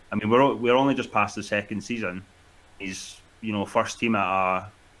really. I mean, we're only just past the second season. He's first team at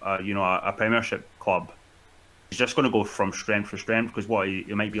a Premiership club. He's just going to go from strength to strength, because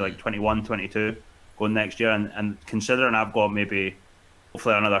he might be like 21, 22 going next year, and considering I've got maybe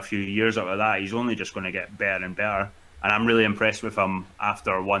hopefully another few years out of that, he's only just going to get better and better. And I'm really impressed with him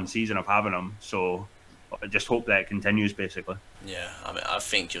after one season of having him. So I just hope that it continues, basically. Yeah, I mean, I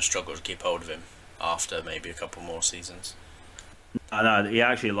think you'll struggle to keep hold of him after maybe a couple more seasons. No, he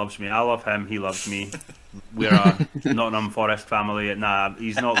actually loves me. I love him. He loves me. We're a Nottingham Forest family. Nah,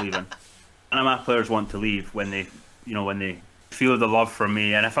 he's not leaving. None of my players want to leave when they feel the love from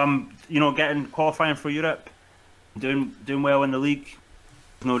me. And if I'm, getting qualifying for Europe, doing well in the league,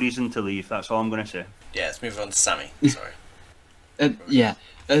 there's no reason to leave. That's all I'm going to say. Yeah, let's move on to Sammy. Sorry.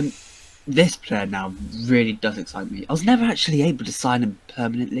 This player now really does excite me. I was never actually able to sign him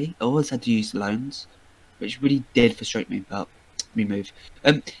permanently. I always had to use loans, which really did frustrate me, but we move.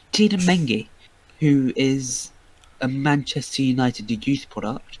 Tiedemann Mengi, who is a Manchester United youth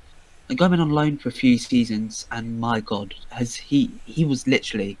product. I got him on loan for a few seasons, and my God, he was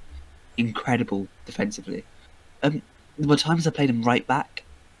literally incredible defensively. There were times I played him right back.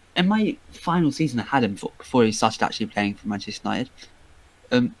 In my final season I had him before he started actually playing for Manchester United,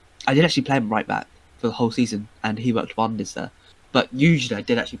 I did actually play him right back for the whole season, and he worked wonders there. But usually I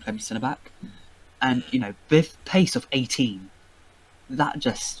did actually play him centre back, and with pace of 18,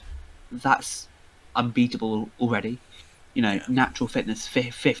 that's unbeatable already. Natural fitness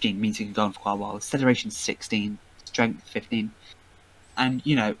 15 means you can go on for quite a while. Acceleration 16, strength 15, and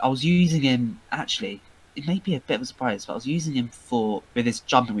I was using him actually. It may be a bit of a surprise, but I was using him with his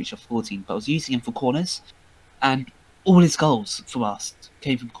jumping reach of 14. But I was using him for corners, and all his goals for us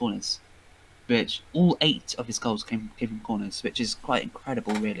came from corners. Which all 8 of his goals came from corners, which is quite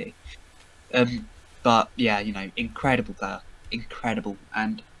incredible, really. But yeah, incredible player, incredible,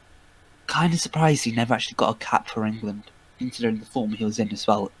 and kind of surprised he never actually got a cap for England, considering the form he was in as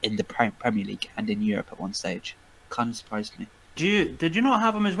well in the Premier League and in Europe at one stage. Kind of surprised me. Did you not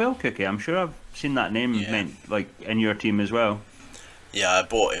have him as well, Cookie? I'm sure I've seen that name in your team as well. Yeah, I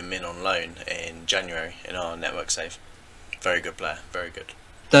bought him in on loan in January in our network save. Very good player, very good.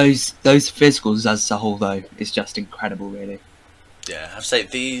 Those physicals as a whole, though, is just incredible, really. Yeah, I have to say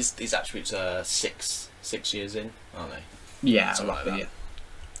these attributes are six years in, aren't they? Yeah, something like that. Yeah.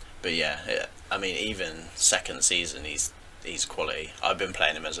 But yeah, I mean, even second season, he's quality. I've been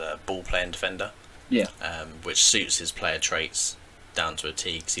playing him as a ball playing defender. Yeah. Which suits his player traits down to a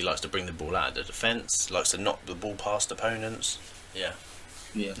T, because he likes to bring the ball out of the defence, likes to knock the ball past opponents. Yeah.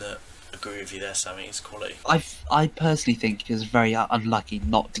 Yeah. No, agree with you there, Sammy. It's quality. I personally think he was very unlucky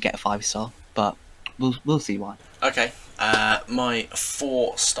not to get a 5-star, but we'll see why. Okay. My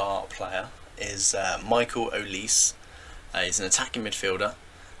 4-star player is Michael Olise. He's an attacking midfielder.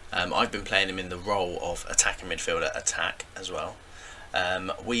 I've been playing him in the role of attacking midfielder attack as well.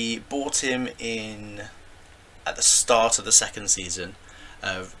 We bought him in at the start of the second season.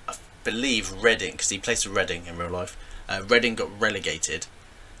 I believe Reading, because he plays for Reading in real life. Reading got relegated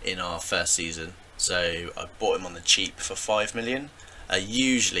in our first season, so I bought him on the cheap for 5 million.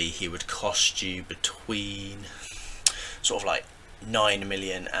 Usually he would cost you between sort of like 9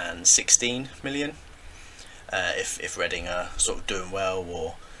 million and 16 million. If Reading are sort of doing well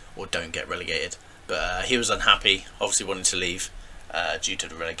or don't get relegated. But he was unhappy, obviously wanting to leave due to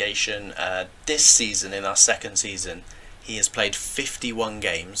the relegation. This season, in our second season, he has played 51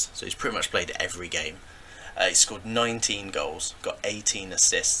 games, so he's pretty much played every game. He scored 19 goals, got 18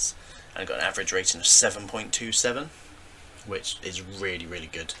 assists, and got an average rating of 7.27, which is really, really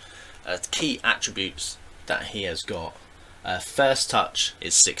good. The key attributes that he has got: first touch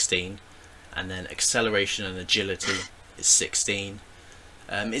is 16, and then acceleration and agility is 16.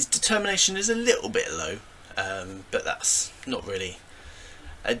 His determination is a little bit low, but that's not really.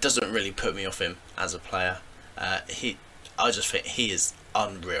 It doesn't really put me off him as a player. I just think he is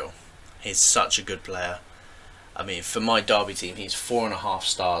unreal. He's such a good player. I mean, for my Derby team, he's 4.5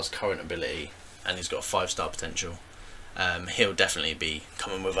 stars current ability, and he's got a 5-star potential. He'll definitely be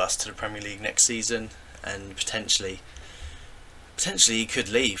coming with us to the Premier League next season, and potentially he could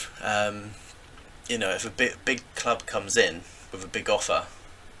leave. If a big club comes in with a big offer,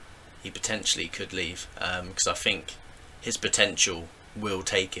 he potentially could leave, because I think his potential will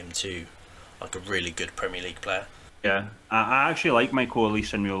take him to like a really good Premier League player. Yeah, I actually like Michael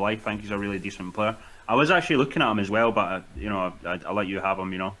Olise in real life. I think he's a really decent player. I was actually looking at him as well, but I let you have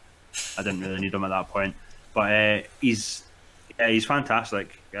him. I didn't really need him at that point. But he's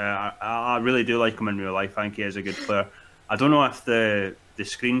fantastic. I really do like him in real life. I think he is a good player. I don't know if the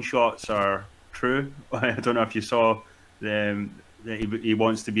screenshots are true. I don't know if you saw that he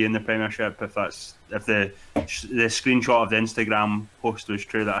wants to be in the Premiership. If the screenshot of the Instagram post was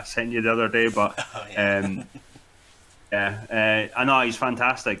true that I sent you the other day, but I know he's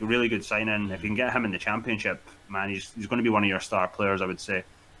fantastic. Really good signing. If you can get him in the Championship, man, he's going to be one of your star players, I would say.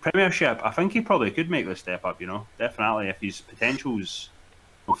 Premiership, I think he probably could make the step up. Definitely. If his potential's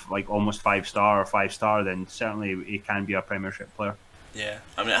like almost 5-star or 5-star, then certainly he can be a Premiership player. Yeah,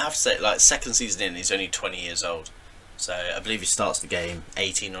 I mean, I have to say, like, second season in, he's only 20 years old. So I believe he starts the game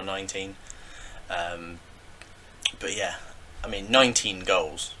 18 or 19. But yeah, I mean, 19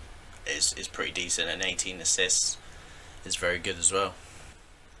 goals is pretty decent, and 18 assists is very good as well.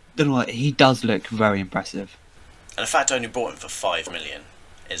 Don't know what, he does look very impressive. And the fact I only bought him for 5 million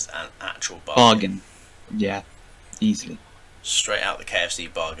is an actual bargain. Yeah, easily. Straight out the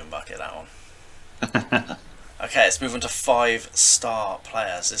KFC bargain bucket, that one. Okay, let's move on to 5-star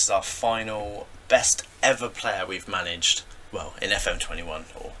players. This is our final best ever player we've managed, well, in FM21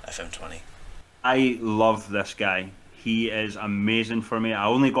 or FM20. I love this guy. He is amazing for me.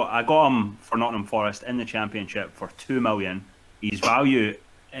 I got him for Nottingham Forest in the Championship for 2 million. His value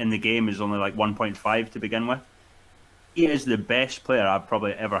in the game is only like 1.5 to begin with. He is the best player I've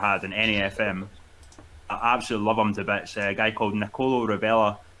probably ever had in any FM. I absolutely love him to bits. A guy called Nicolo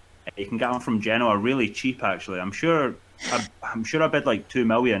Ravella. You can get him from Genoa really cheap, actually. I'm sure I bid like 2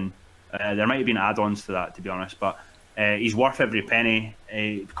 million. There might have been add-ons to that, to be honest, but he's worth every penny.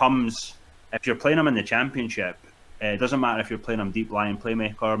 If you're playing him in the Championship, it doesn't matter if you're playing him deep line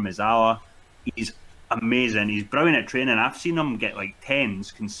playmaker, Mezzala. He's amazing. He's brilliant at training. I've seen him get like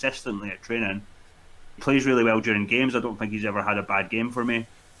 10s consistently at training. He plays really well during games. I don't think he's ever had a bad game for me.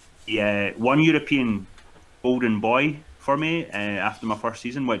 He won European Golden Boy for me after my first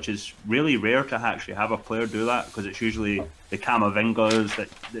season, which is really rare to actually have a player do that, because it's usually the Camavingas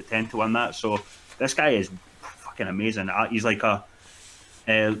that tend to win that. So this guy is fucking amazing. He's like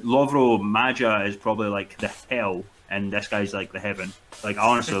Lovro Magia is probably like the hell, and this guy's like the heaven. Like, I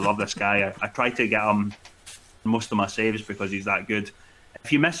honestly love this guy. I try to get him most of my saves because he's that good.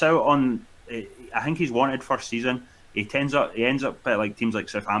 If you miss out on, I think he's wanted first season. He ends up at like teams like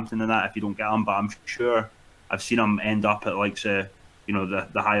Southampton and that if you don't get him. But I'm sure I've seen him end up at like the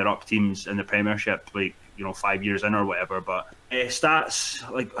higher up teams in the Premiership, like 5 years in or whatever. But stats,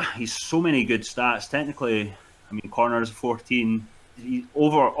 like, he's so many good stats. Technically, I mean, corners 14.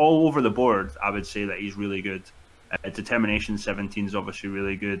 All over the board, I would say that he's really good. Determination 17 is obviously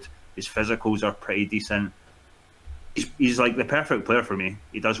really good. His physicals are pretty decent. He's like the perfect player for me.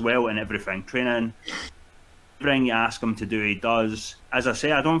 He does well in everything. Training, everything you ask him to do, he does. As I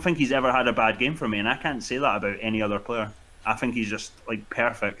say, I don't think he's ever had a bad game for me, and I can't say that about any other player. I think he's just like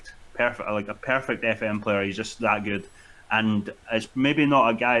perfect, like a perfect FM player. He's just that good, and it's maybe not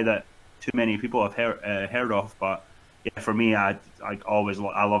a guy that too many people have heard of, but yeah, for me, I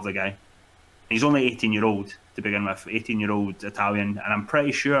love the guy. He's only 18-year-old to begin with, 18-year-old Italian, and I'm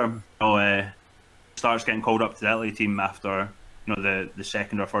pretty sure starts getting called up to the Italy team after the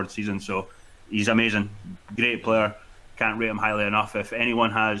second or third season. So he's amazing, great player. Can't rate him highly enough. If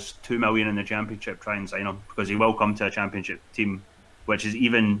anyone has 2 million in the Championship, try and sign him, because he will come to a Championship team, which is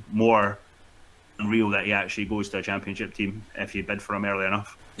even more unreal that he actually goes to a championship team if you bid for him early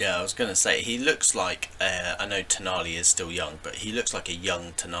enough. Yeah, I was going to say, he looks like, I know Tonali is still young, but he looks like a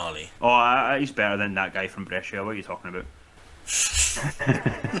young Tonali. Oh, he's better than that guy from Brescia. What are you talking about?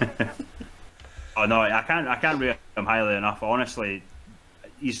 Oh no, I can't rate him highly enough. Honestly,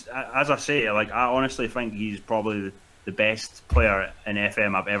 he's, as I say, like, I honestly think he's probably the best player in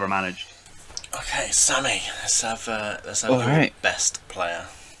FM I've ever managed. Okay, Sammy, let's have All your right. best player.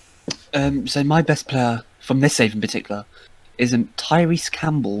 So my best player from this save in particular is Tyrese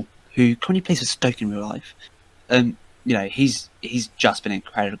Campbell, who currently plays for Stoke in real life. You know, he's just been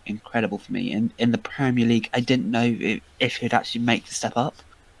incredible for me. In the Premier League, I didn't know if he'd actually make the step up.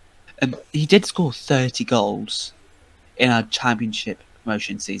 He did score 30 goals in our Championship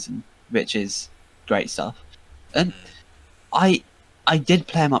promotion season, which is great stuff. And I did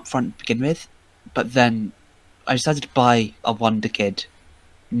play him up front to begin with, but then I decided to buy a wonder kid,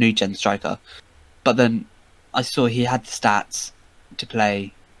 new gen striker. But then I saw he had the stats to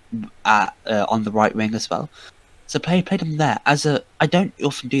play at on the right wing as well. So played him there as a. I don't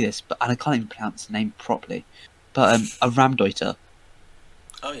often do this, but and I can't even pronounce the name properly. But a Ramdeuter,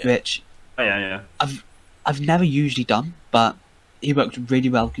 Oh yeah. which Oh, yeah. I've never usually done, but he worked really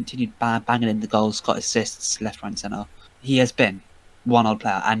well. Continued banging in the goals, got assists left, right, and centre. He has been one odd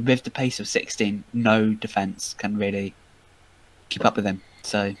player, and with the pace of 16, no defence can really keep up with him.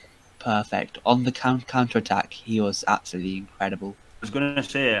 So perfect on the counter attack. He was absolutely incredible. I was going to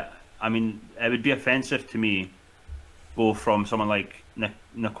say, I mean, it would be offensive to me, go from someone like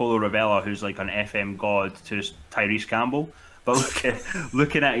Nicolo Ravella, who's like an FM god, to Tyrese Campbell. But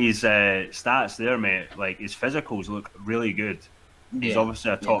looking at his stats there, mate, like his physicals look really good. He's obviously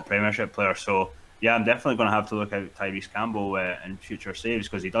a top Premiership player, so yeah, I'm definitely going to have to look out Tyrese Campbell in future saves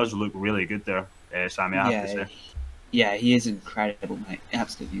because he does look really good there, Sammy, I have to say. Yeah, he is incredible, mate.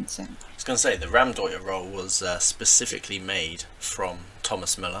 Absolutely insane. I was going to say, the Ramdeuter role was specifically made from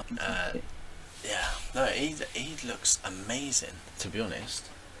Thomas Müller. Yeah, no, he looks amazing, to be honest.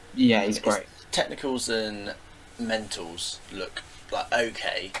 Yeah, he's great. Technicals and mentals look like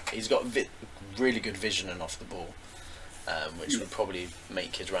okay. He's got really good vision and off the ball, which would probably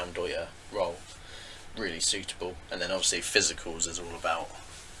make his Ramdeuter role really suitable. And then obviously physicals is all about,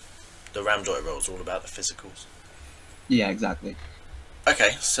 the Ramdeuter role is all about the physicals. Yeah, exactly.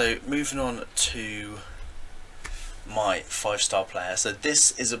 Okay, so moving on to my 5-star player. So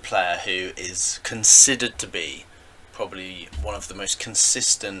this is a player who is considered to be probably one of the most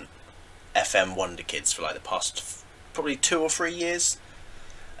consistent FM wonder kids for like the past probably 2 or 3 years.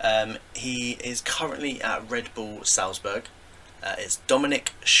 He is currently at Red Bull Salzburg. It's Dominik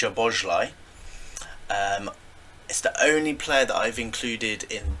Szoboszlai. It's the only player that I've included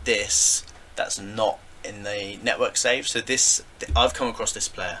in this that's not in the network save. So I've come across this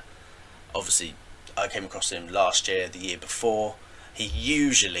player. Obviously, I came across him last year, the year before. He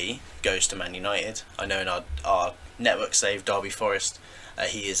usually goes to Man United. I know in our network save, Derby Forest,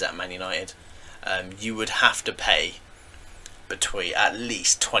 he is at Man United. You would have to pay between at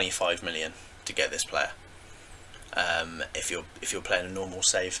least 25 million to get this player. If you're playing a normal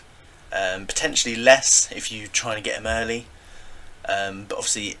save, potentially less if you're trying to get him early. But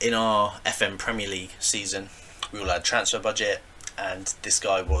obviously in our FM Premier League season, we all had transfer budget, and this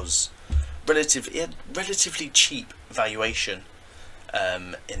guy was relatively cheap valuation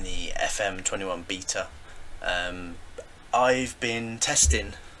in the FM 21 beta. I've been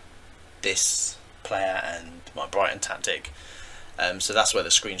testing this player and my Brighton tactic, so that's where the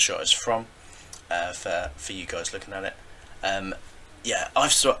screenshot is from, for you guys looking at it. Yeah,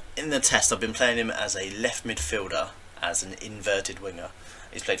 in the test I've been playing him as a left midfielder, as an inverted winger.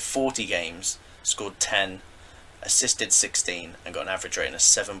 He's played 40 games, scored 10, assisted 16, and got an average rating of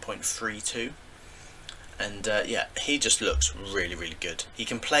 7.32. And yeah, he just looks really, really good. He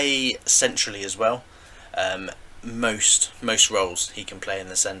can play centrally as well. Most roles he can play in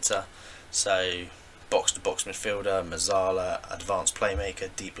the centre. So box to box midfielder, Mazzala, advanced playmaker,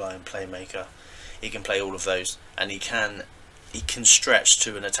 deep line playmaker. He can play all of those, and he can stretch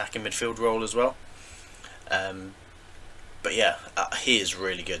to an attacking midfield role as well. But yeah, he is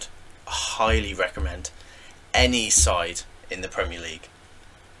really good. I highly recommend any side in the Premier League,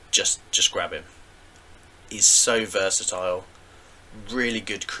 just grab him. He's so versatile, really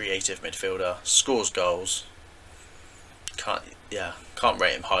good creative midfielder, scores goals. Can't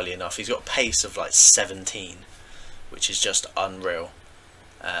rate him highly enough. He's got a pace of like 17, which is just unreal.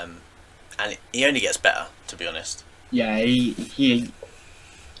 And he only gets better, to be honest. Yeah, he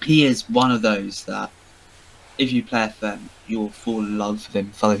is one of those that if you play FM, you'll fall in love with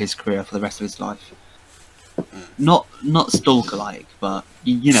him, follow his career for the rest of his life. Not stalker like, but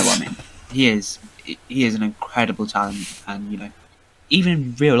you know what I mean. He is he is an incredible talent, and even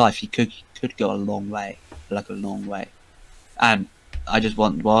in real life, he could go a long way, like a long way. And I just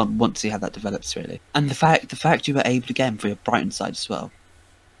want to see how that develops really. And the fact you were able to get him for your Brighton side as well,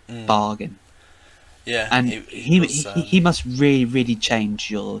 bargain. Yeah, And was, he must really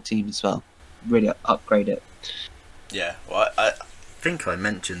change your team as well, really upgrade it. Yeah, well, I think I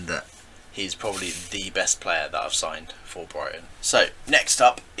mentioned that he's probably the best player that I've signed for Brighton. So next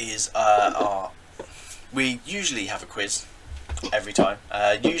up is we usually have a quiz every time.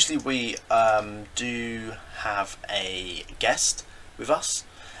 Usually we do have a guest with us,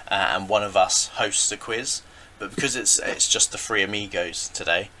 and one of us hosts the quiz. But because it's just the three amigos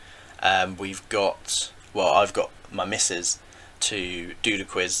today, I've got my missus to do the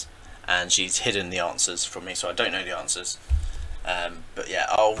quiz, and she's hidden the answers from me, so I don't know the answers. But yeah,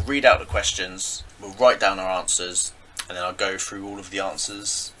 I'll read out the questions, we'll write down our answers, and then I'll go through all of the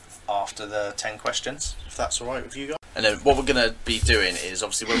answers after the 10 questions, if that's alright with you guys. And then what we're going to be doing is,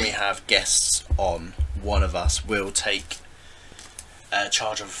 obviously when we have guests on, one of us will take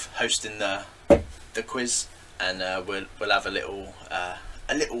charge of hosting the quiz, and we'll have a little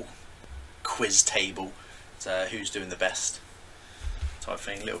quiz table, so who's doing the best type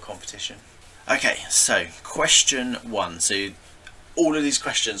thing, little competition. Okay, so question 1. So all of these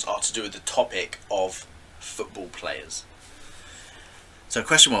questions are to do with the topic of football players. So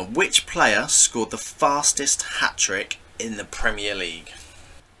question 1, which player scored the fastest hat-trick in the Premier League?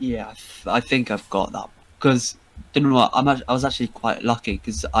 Yeah, I think I've got that. Because, you know what, I was actually quite lucky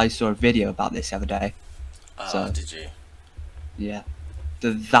because I saw a video about this the other day. Did you? Yeah.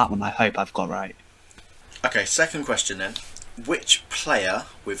 That one I hope I've got right. Okay, second question then. Which player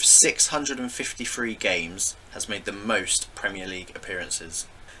with 653 games has made the most Premier League appearances?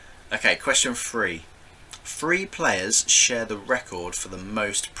 Okay, question 3. 3 players share the record for the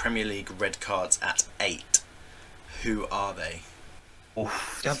most Premier League red cards at 8. Who are they?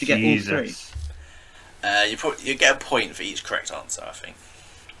 Oof, You have to get all 3. You get a point for each correct answer, I think.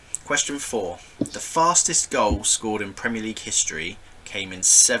 Question 4. The fastest goal scored in Premier League history came in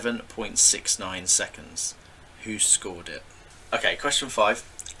 7.69 seconds. Who scored it? Okay, question 5.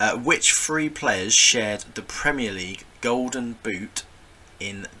 Which 3 players shared the Premier League Golden Boot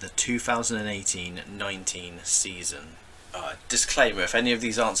in the 2018-19 season? Disclaimer, if any of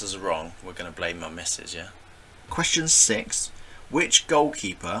these answers are wrong, we're going to blame my missus, yeah? Question 6. Which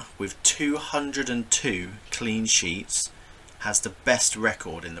goalkeeper with 202 clean sheets has the best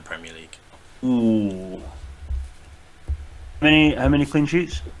record in the Premier League? Ooh. How many clean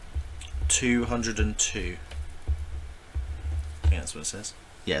sheets? 202. I think that's what it says.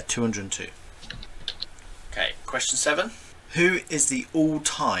 Yeah, 202. Okay, question 7. Who is the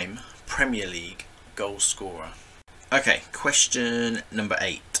all-time Premier League goal scorer? Okay, question number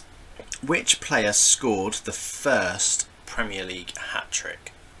 8. Which player scored the first Premier League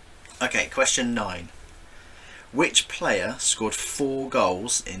hat-trick? Okay, question 9. Which player scored 4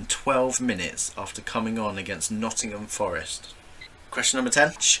 goals in 12 minutes after coming on against Nottingham Forest? Question number 10.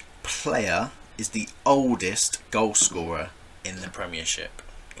 Which player is the oldest goal scorer in the Premiership?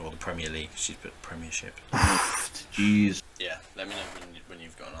 Or the Premier League. She's put Premiership. Jeez. Yeah, let me know when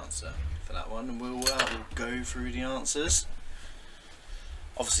you've got an answer for that one, and we'll go through the answers.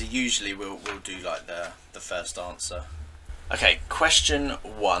 Obviously, usually we'll do like the first answer. Okay, question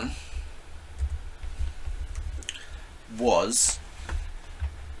 1 was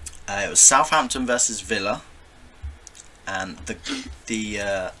it was Southampton versus Villa, and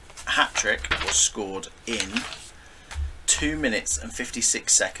the hat trick was scored in 2 minutes and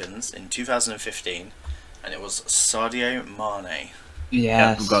 56 seconds in 2015, and it was Sadio Mane.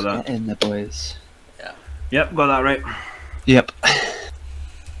 Yes, we've got that. Get in the boys. Yeah. Yep, got that right. Yep.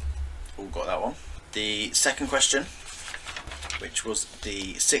 All got that one. The second question, which was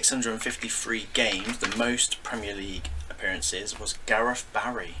the 653 games, the most Premier League appearances, was Gareth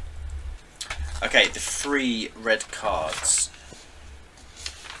Barry. Okay, the 3 red cards.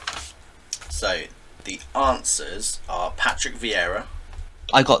 So the answers are Patrick Vieira.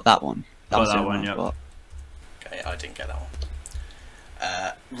 I got that one. Got was that the one, I yeah. got. Okay, I didn't get that one.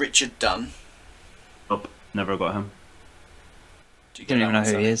 Richard Dunn. Nope, never got him. Do you Don't get even that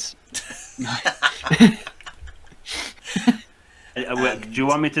know one, who he Sam? Wait, do you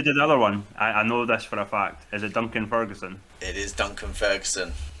want me to do the other one? I know this for a fact. Is it Duncan Ferguson? It is Duncan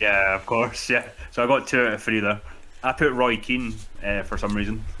Ferguson. Yeah, of course, yeah. So I got 2 out of 3 there. I put Roy Keane for some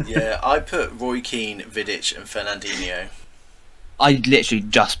reason. Yeah, I put Roy Keane, Vidic and Fernandinho. I literally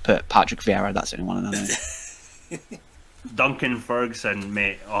just put Patrick Vieira. That's the only one I know. Duncan Ferguson,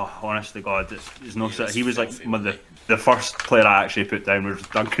 mate. Oh, honest to God, it's no. He was He was like filthy, one of wasn't the first player I actually put down was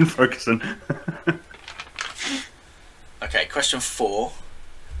Duncan Ferguson. Okay, question 4.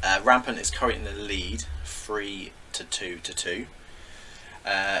 Rampant is currently in the lead, 3-2.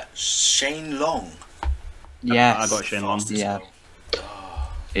 Shane Long. Yes. I got Shane Long. Fastest Yeah. goal.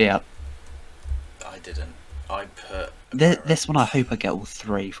 Oh, Yeah. I didn't. I put. This one I hope I get all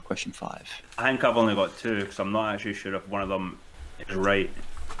 3 for question 5. I think I've only got 2 because I'm not actually sure if one of them is right.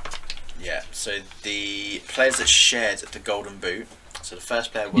 Yeah, so the players that shared the golden boot. So the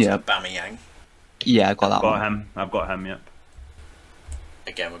first player was Yeah. Aubameyang. Yeah, I got that Got one. him. I've got him. Yep.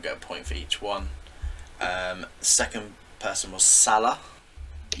 Again, we'll get a point for each one. Second person was Salah.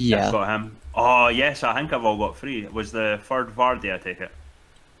 I've Yeah. got him. Oh yes, I think I've all got 3. Was the third Vardy? I take it.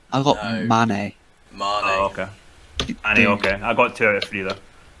 I got No. Mane. Mane. Oh, okay. Annie, okay. I got 2 out of 3 though.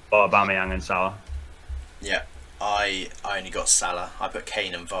 Got Aubameyang and Salah. Yeah, I only got Salah. I put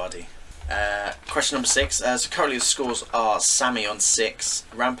Kane and Vardy. Question number 6. So currently the scores are Sammy on 6,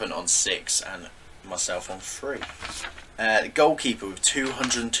 Rampant on 6, and myself on 3. The goalkeeper with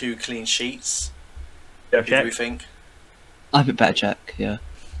 202 clean sheets. Who do we think? I put better check. Yeah.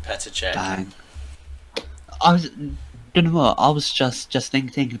 Petr Cech. Bang. I was. Don't know what. I was just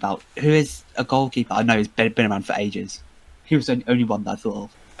thinking about who is a goalkeeper I know has been around for ages. He was the only one that I thought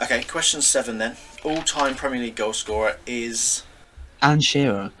of. Okay, question 7 then. All-time Premier League goal scorer is Alan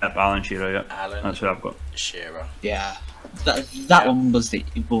Shearer. Yep, Alan Shearer. Yep. Alan That's what I've got. Shearer. Yeah. That Yeah. one was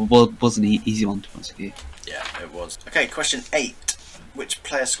was an easy one to be honest with you. Yeah, it was. Okay, question 8. Which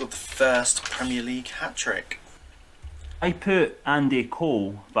player scored the first Premier League hat-trick? I put Andy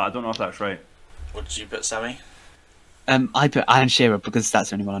Cole, but I don't know if that's right. What did you put, Sammy? I put Alan Shearer because that's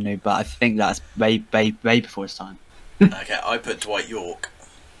the only one I knew, but I think that's way before his time. Okay, I put Dwight York.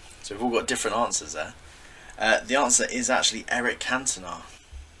 So we've all got different answers there. The answer is actually Eric Cantona.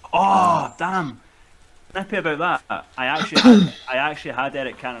 Oh, damn. Nippy about that. I actually had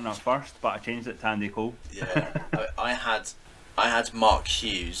Eric Cantona first, but I changed it to Andy Cole. Yeah, I had Mark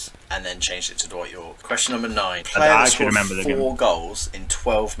Hughes and then changed it to Dwight York. Question number 9. Player that actually scored remember the 4 goals in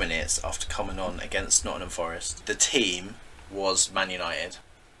 12 minutes after coming on against Nottingham Forest. The team was Man United.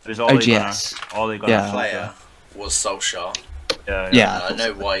 It was Ole OGS. Gunnar. Ole Gunnar. Yeah. The player was Solskjaer. Yeah. Yeah. And I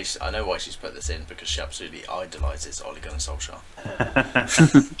know why she's put this in because she absolutely idolises Ole Gunnar Solskjaer.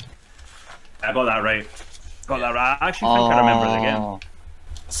 I got that right. Got that right. I actually think I remember the game. Oh.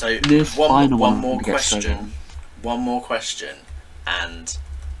 So This one final more one gets so question. wrong. One more question, and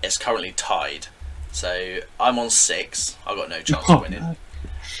it's currently tied. So I'm on 6. I've got no chance of winning.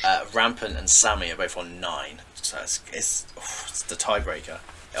 Rampant and Sammy are both on 9. So it's the tiebreaker.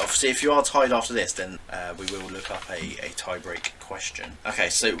 Obviously, if you are tied after this, then we will look up a tie-break question. Okay,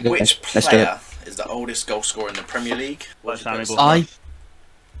 so which let's do it. player is the oldest goal scorer in the Premier League? What did you Sammy put? go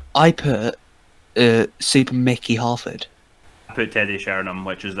I put Super Mickey Harford. I put Teddy Sheringham,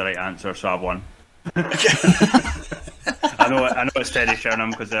 which is the right answer, so I've won. I know it's Teddy Sheringham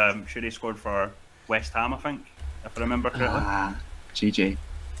because sure he scored for West Ham, I think, if I remember correctly. GG.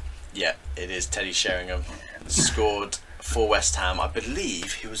 Yeah, it is Teddy Sheringham. Scored for West Ham. I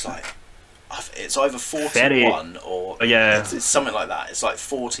believe he was like, it's either 41 or yeah. it's something like that. It's like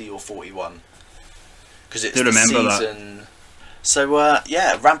 40 or 41 because it's Do the remember that. season. So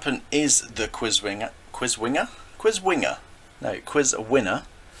yeah, Rampant is the quiz winner. No, quiz winner.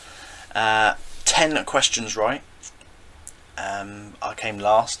 10 questions right. I came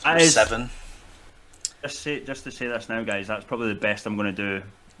last That with is- 7. Just to say this now, guys, that's probably the best I'm going to do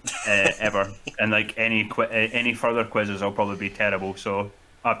ever. And like any further quizzes, I'll probably be terrible. So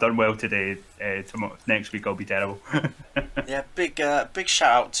I've done well today. Next week I'll be terrible. Yeah, big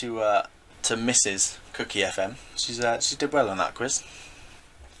shout out to Mrs. Cookie FM. She did well on that quiz.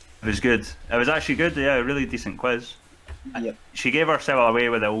 It was good. It was actually good. Yeah, a really decent quiz. Yep. She gave herself away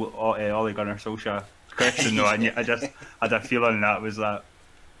with the Ole Gunnar Solskjaer question, though. I just had a feeling that was that.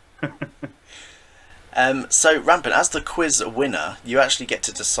 So Rampant, as the quiz winner, you actually get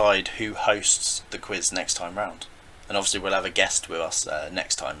to decide who hosts the quiz next time round, and obviously we'll have a guest with us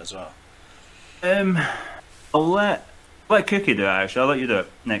next time as well. I'll let Cookie do it. Actually, I'll let you do it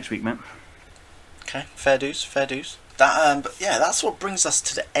next week, mate. Okay, fair dues. That but yeah, that's what brings us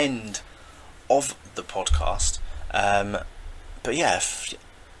to the end of the podcast. But yeah, if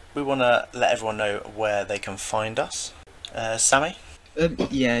we want to let everyone know where they can find us. Sammy?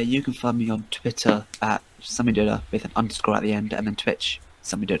 Yeah, you can find me on Twitter at SammyDuda with an underscore at the end, and then Twitch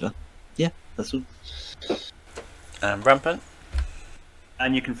SammyDuda. Yeah, that's all. Rampant?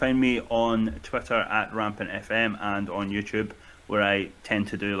 And you can find me on Twitter at RampantFM and on YouTube, where I tend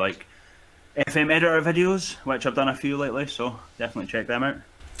to do like FM editor videos, which I've done a few lately, so definitely check them out.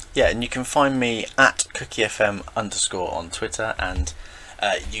 Yeah, and you can find me at cookiefm_ on Twitter and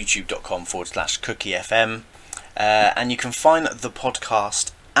youtube.com/cookiefm. And you can find the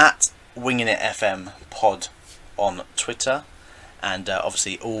podcast at Winging It FM pod on Twitter, and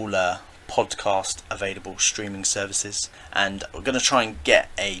obviously all podcast available streaming services. And we're going to try and get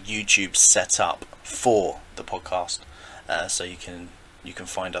a YouTube set up for the podcast, so you can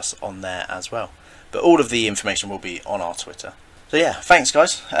find us on there as well. But all of the information will be on our Twitter. So yeah, thanks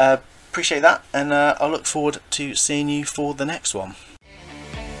guys, appreciate that, and I'll look forward to seeing you for the next one.